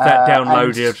 Yeah, I have that downloaded.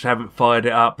 I just haven't fired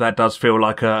it up. That does feel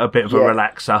like a bit of a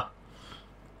relaxer.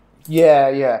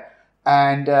 Yeah.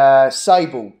 And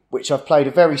Sable, which I've played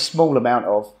a very small amount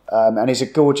of, and is a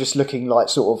gorgeous looking like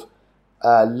sort of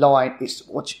line.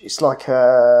 It's like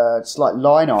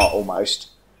line art almost,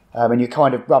 and you're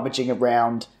kind of rummaging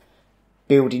around,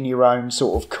 building your own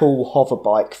sort of cool hover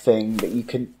bike thing that you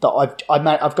can.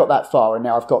 I've got that far, and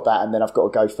now I've got that, and then I've got to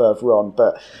go further on.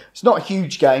 But it's not a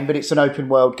huge game, but it's an open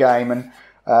world game, and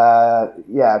I'm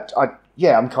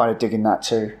kind of digging that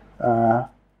too.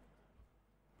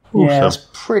 Awesome. Yeah, that's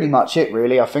pretty much it,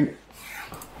 really. I think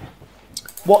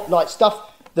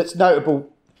stuff that's notable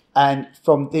and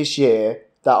from this year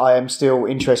that I am still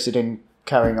interested in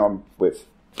carrying on with,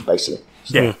 basically.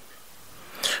 So.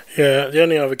 Yeah. The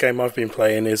only other game I've been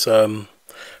playing is,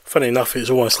 funny enough, it's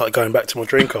almost like going back to my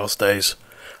Dreamcast days.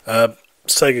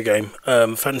 Sega game,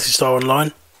 Phantasy Star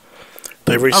Online.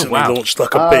 They recently wow. launched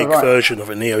like a big right. version of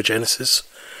a Neo Genesis.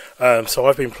 So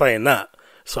I've been playing that.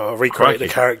 So I recreated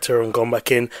the character and gone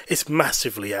back in. It's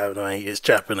massively anime. It's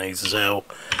Japanese as hell,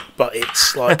 but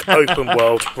it's like open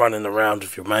world, running around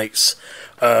with your mates.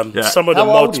 Some of the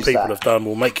How old mods is people that? have done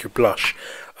will make you blush.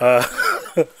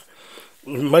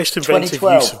 Most inventive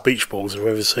 2012. use of beach balls I've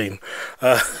ever seen.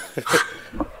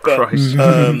 Christ.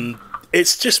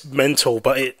 It's just mental,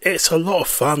 but it's a lot of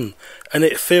fun, and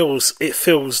it feels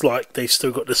like they've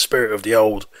still got the spirit of the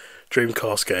old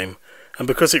Dreamcast game. And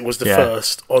because it was the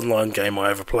first online game I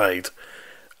ever played,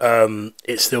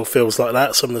 it still feels like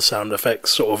that. Some of the sound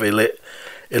effects sort of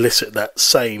elicit that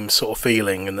same sort of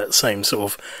feeling and that same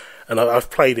sort of... And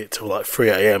I've played it till like 3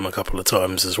 a.m. a couple of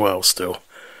times as well still.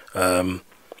 And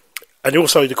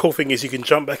also the cool thing is you can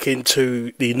jump back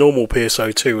into the normal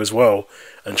PSO2 as well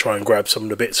and try and grab some of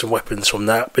the bits and weapons from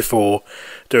that before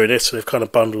doing this. So they've kind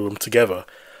of bundled them together.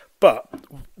 But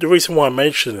the reason why I'm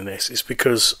mentioning this is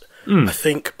because... I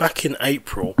think back in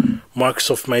April,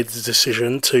 Microsoft made the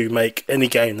decision to make any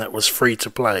game that was free to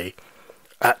play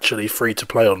actually free to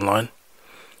play online.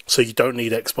 So you don't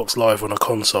need Xbox Live on a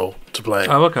console to play it.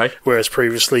 Oh, okay. Whereas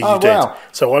previously you did. Wow.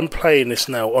 So I'm playing this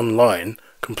now online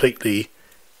completely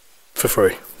for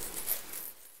free.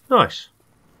 Nice.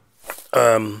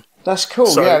 That's cool.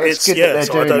 So Yeah, it's good that they're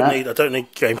so doing that. I don't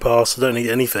need Game Pass. I don't need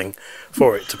anything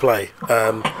for it to play.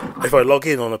 If I log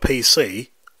in on a PC,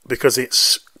 because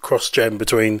it's cross-gen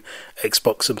between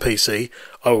Xbox and PC,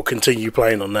 I will continue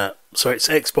playing on that. So it's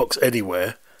Xbox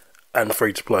Anywhere and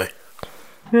free to play.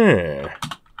 Yeah.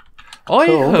 I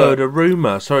heard a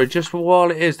rumour. Sorry, just for while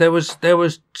it is, there was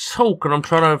talk, and I'm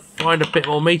trying to find a bit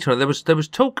more meat on it. There was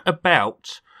talk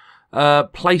about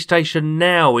PlayStation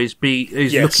Now is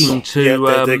looking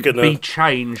to they're gonna, be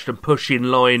changed and push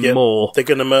in line more. They're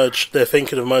going to merge. They're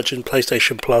thinking of merging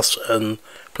PlayStation Plus and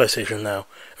PlayStation Now,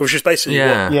 which is basically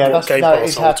what Game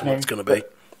Pass Ultimate's going to be.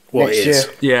 What it is.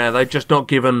 Yeah, they've just not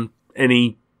given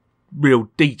any real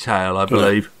detail, I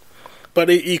believe. No.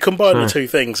 But you combine the two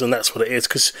things, and that's what it is.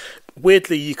 Because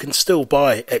weirdly, you can still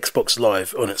buy Xbox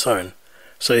Live on its own.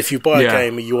 So if you buy a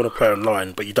game and you want to play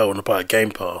online, but you don't want to buy a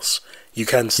Game Pass, you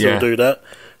can still do that.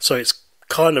 So it's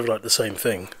kind of like the same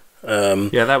thing.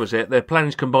 That was it. They're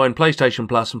planning to combine PlayStation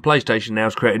Plus and PlayStation Now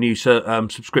to create a new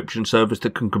subscription service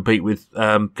that can compete with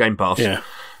Game Pass. Yeah,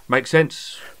 makes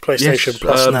sense. PlayStation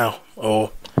Plus Now,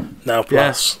 or Now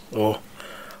Plus, or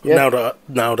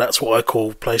now that's what I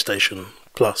call PlayStation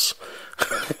Plus.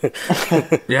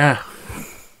 Yeah,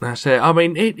 that's it. I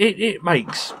mean, it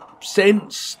makes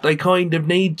sense. They kind of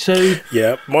need to.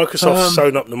 Yeah, Microsoft's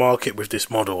sewn up the market with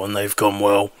this model, and they've gone,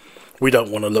 well, we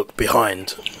don't want to look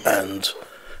behind, and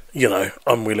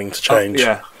I'm willing to change.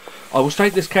 I will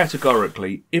state this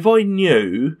categorically. If I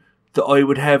knew that I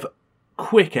would have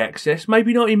quick access,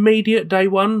 maybe not immediate day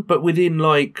one, but within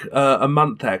like a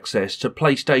month access to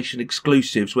PlayStation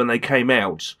exclusives when they came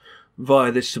out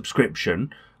via this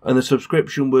subscription, and the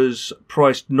subscription was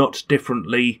priced not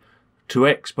differently to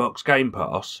Xbox Game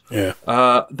Pass,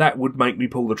 that would make me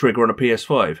pull the trigger on a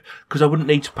PS5, because I wouldn't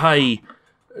need to pay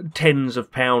tens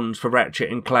of pounds for Ratchet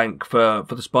and Clank for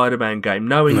the Spider-Man game,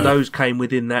 knowing those came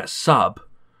within that sub.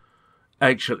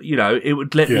 Actually, it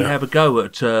would let me have a go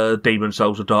at Demon's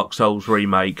Souls or Dark Souls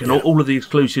remake and all of the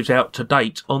exclusives out to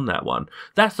date on that one.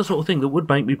 That's the sort of thing that would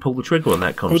make me pull the trigger on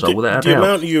that console without a doubt. The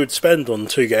amount you would spend on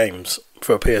 2 games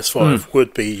for a PS5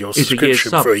 would be your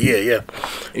subscription for a year,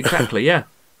 Exactly, yeah.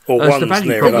 Or one's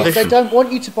near enough. They don't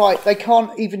want you to buy... They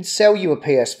can't even sell you a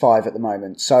PS5 at the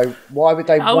moment, so why would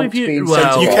they want to be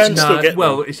incentivized? You can still get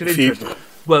them. It's an interesting...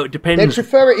 Well, it depends. They'd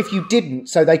prefer it if you didn't,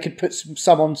 so they could put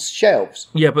some on shelves.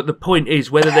 Yeah, but the point is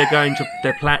whether they're going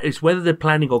to whether they're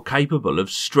planning or capable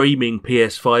of streaming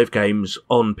PS5 games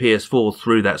on PS4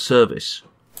 through that service,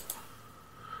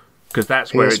 because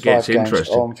that's where it gets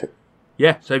interesting.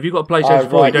 Yeah, so if you've got a PlayStation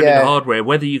 4, you don't need the hardware.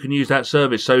 Whether you can use that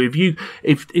service, so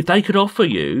if they could offer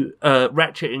you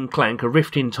Ratchet and Clank: A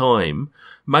Rift in Time,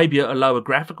 maybe at a lower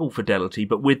graphical fidelity,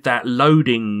 but with that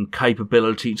loading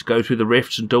capability to go through the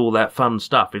rifts and do all that fun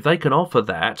stuff. If they can offer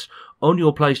that on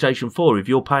your PlayStation 4, if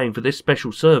you're paying for this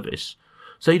special service,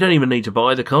 so you don't even need to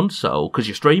buy the console because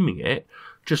you're streaming it,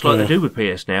 just like they do with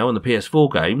PS Now and the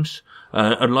PS4 games,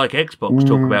 and like Xbox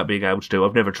talk about being able to do.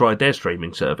 I've never tried their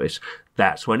streaming service.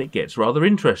 That's when it gets rather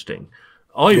interesting.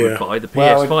 I would buy the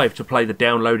PS5 to play the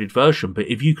downloaded version, but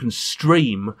if you can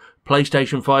stream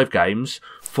PlayStation 5 games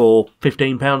for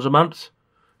 £15 a month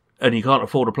and you can't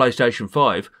afford a PlayStation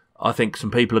 5, I think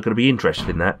some people are going to be interested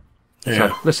in that.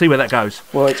 So let's see where that goes.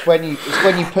 Well, it's when you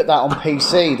put that on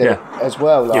PC that as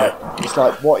well. Like it's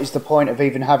like, what is the point of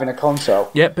even having a console?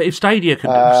 Yeah, but if Stadia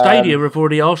Stadia have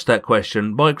already asked that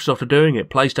question. Microsoft are doing it.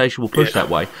 PlayStation will push that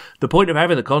way. The point of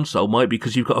having the console might be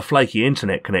because you've got a flaky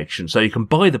internet connection, so you can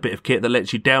buy the bit of kit that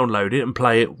lets you download it and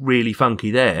play it really funky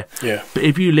there. Yeah. But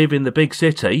if you live in the big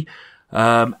city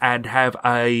and have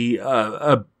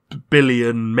a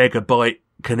billion megabyte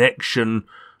connection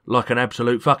like an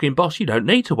absolute fucking boss, you don't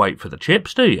need to wait for the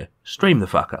chips, do you? Stream the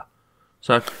fucker.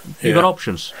 So you've got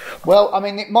options. Well, I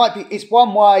mean, it's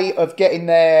one way of getting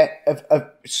there, of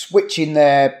switching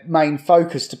their main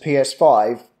focus to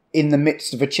PS5 in the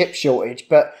midst of a chip shortage.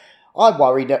 But I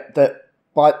worry that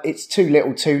it's too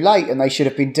little too late, and they should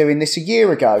have been doing this a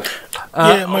year ago.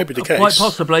 Yeah, it might be the case. Quite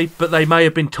possibly, but they may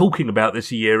have been talking about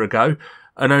this a year ago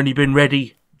and only been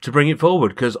ready to bring it forward,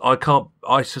 because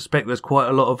I suspect there's quite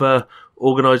a lot of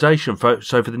organisation.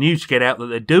 So for the news to get out that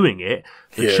they're doing it,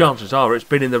 the chances are it's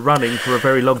been in the running for a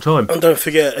very long time. And don't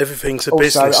forget, everything's a also,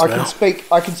 business now.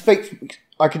 I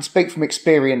can speak from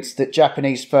experience that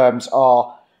Japanese firms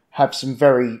have some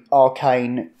very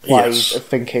arcane ways of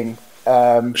thinking.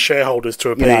 Shareholders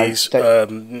to appease,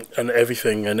 and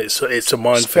everything, and it's a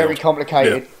minefield. It's very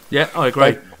complicated. Yeah, I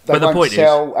agree. They won't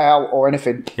sell out or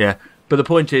anything. Yeah, but the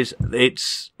point is,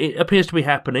 it appears to be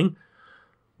happening.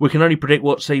 We can only predict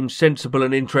what seems sensible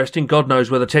and interesting. God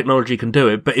knows whether technology can do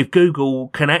it. But if Google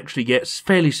can actually get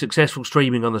fairly successful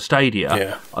streaming on the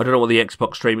Stadia, I don't know what the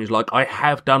Xbox streaming is like. I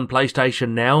have done PlayStation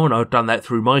Now, and I've done that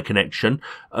through my connection.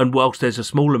 And whilst there's a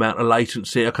small amount of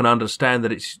latency, I can understand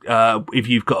that it's if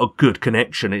you've got a good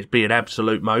connection, it'd be an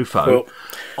absolute mofo. Well,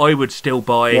 I would still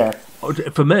buy... Yeah.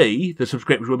 For me, the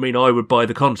subscription would mean I would buy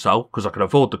the console, because I can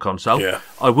afford the console. Yeah.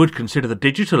 I would consider the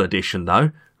digital edition, though,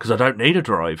 because I don't need a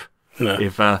drive. No,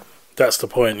 that's the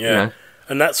point, and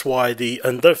that's why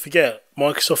and don't forget,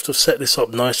 Microsoft have set this up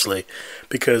nicely,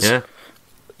 because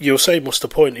you're saying, what's the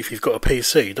point if you've got a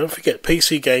PC? Don't forget,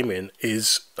 PC gaming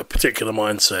is a particular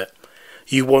mindset.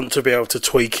 You want to be able to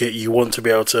tweak it, you want to be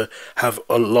able to have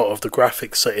a lot of the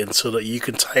graphics set in so that you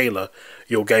can tailor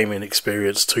your gaming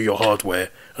experience to your hardware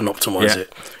and optimize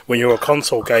it. When you're a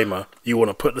console gamer, you want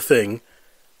to put the thing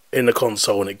in the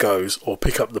console and it goes, or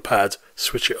pick up the pad,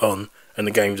 switch it on, and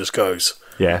the game just goes.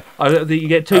 Yeah. You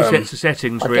get two sets of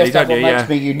settings, really, don't you? What makes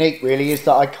me unique, really, is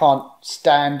that I can't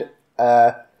stand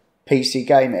PC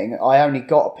gaming. I only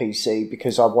got a PC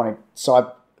because I wanted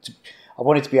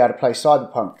to be able to play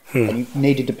Cyberpunk, and you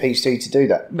needed a PC to do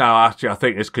that. No, actually, I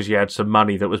think it's because you had some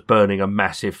money that was burning a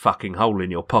massive fucking hole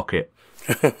in your pocket.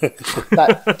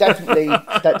 That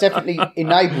definitely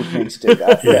enabled me to do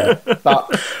that. Yeah.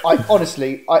 But I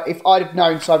honestly, if I'd have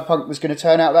known Cyberpunk was going to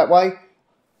turn out that way,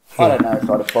 I don't know if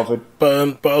I'd have bothered.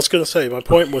 But I was going to say, my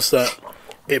point was that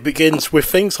it begins with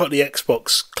things like the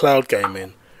Xbox cloud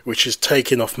gaming, which is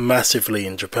taking off massively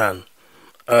in Japan.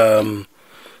 The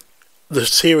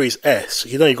Series S,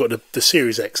 you've got the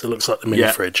Series X that looks like the mini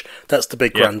fridge. That's the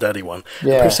big granddaddy one.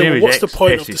 Yeah. So what's the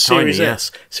point of the Series S?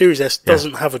 Series S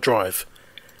doesn't have a drive,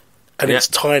 and it's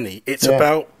tiny. It's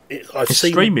about. I've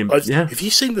seen streaming. Have you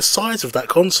seen the size of that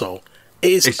console?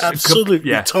 It is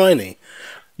absolutely tiny.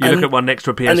 You look at one next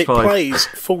to a PS5. And it plays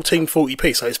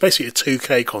 1440p, so it's basically a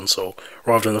 2K console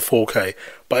rather than a 4K.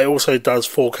 But it also does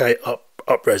 4K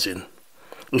up-resing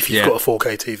if you've got a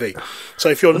 4K TV. So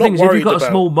if you're not worried about... if you've got a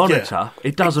small monitor,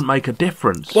 it doesn't make a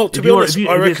difference. Well, to be honest,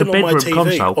 I reckon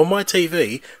on my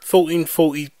TV,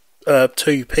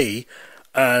 1442p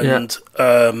and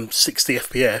 60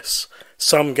 FPS,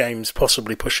 some games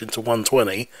possibly pushing to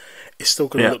 120, it's still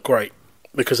going to look great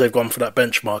because they've gone for that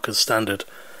benchmark as standard.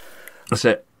 That's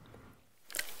it.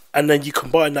 And then you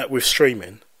combine that with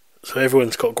streaming. So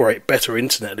everyone's got better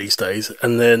internet these days,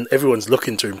 and then everyone's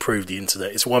looking to improve the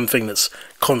internet. It's one thing that's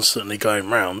constantly going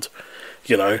round.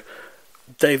 They're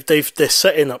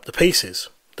setting up the pieces.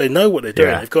 They know what they're doing.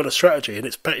 Yeah. They've got a strategy, and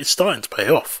it's starting to pay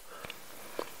off.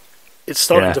 It's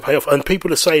starting to pay off, and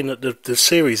people are saying that the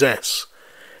Series S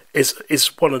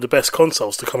is one of the best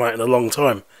consoles to come out in a long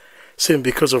time.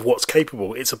 Simply because of what's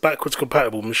capable. It's a backwards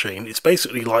compatible machine. It's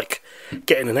basically like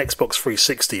getting an Xbox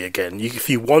 360 again. If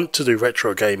you want to do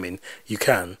retro gaming, you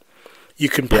can. You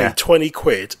can pay 20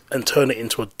 quid and turn it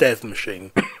into a dev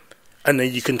machine. And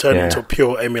then you can turn it into a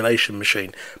pure emulation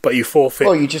machine. But you forfeit...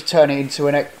 Well, you just turn it into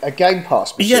a Game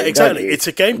Pass machine. Yeah, exactly. It's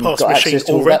a Game Pass machine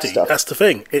already. That's the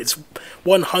thing. It's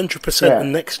 100% a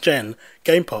next-gen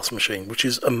Game Pass machine, which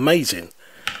is amazing.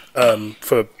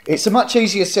 It's a much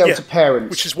easier sell to parents,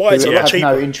 which is why it's who a lot have cheaper.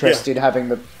 No interest in having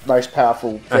the most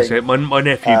powerful thing. That's it. My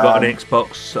nephew got an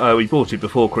Xbox. We bought it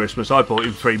before Christmas. I bought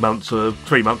him 3 months of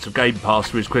Game Pass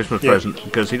for his Christmas present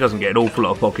because he doesn't get an awful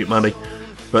lot of pocket money.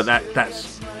 but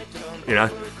that's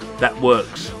that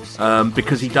works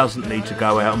because he doesn't need to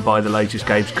go out and buy the latest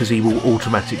games because he will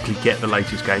automatically get the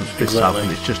latest games for this stuff,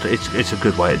 and it's a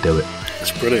good way to do it.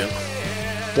 It's brilliant.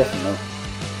 Definitely.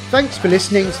 Thanks for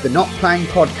listening to the Not Playing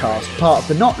Podcast, part of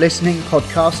the Not Listening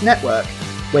Podcast Network,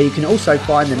 where you can also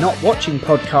find the Not Watching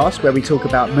Podcast, where we talk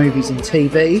about movies and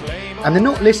TV, and the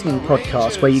Not Listening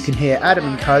Podcast, where you can hear Adam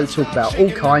and Co talk about all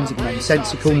kinds of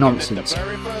nonsensical nonsense.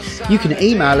 You can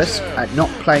email us at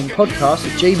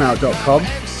notplayingpodcast@gmail.com,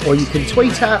 or you can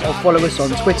tweet at or follow us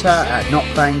on Twitter at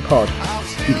notplayingpod.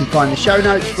 You can find the show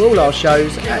notes for all our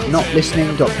shows at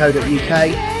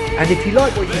notlistening.co.uk. And if you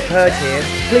like what you've heard here,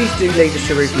 please do leave us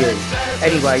a review.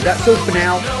 Anyway, that's all for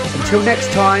now. Until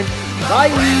next time, bye!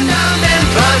 I'm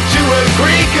inclined to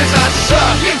agree 'cause I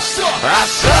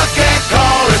suck at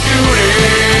Call of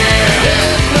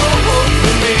Duty.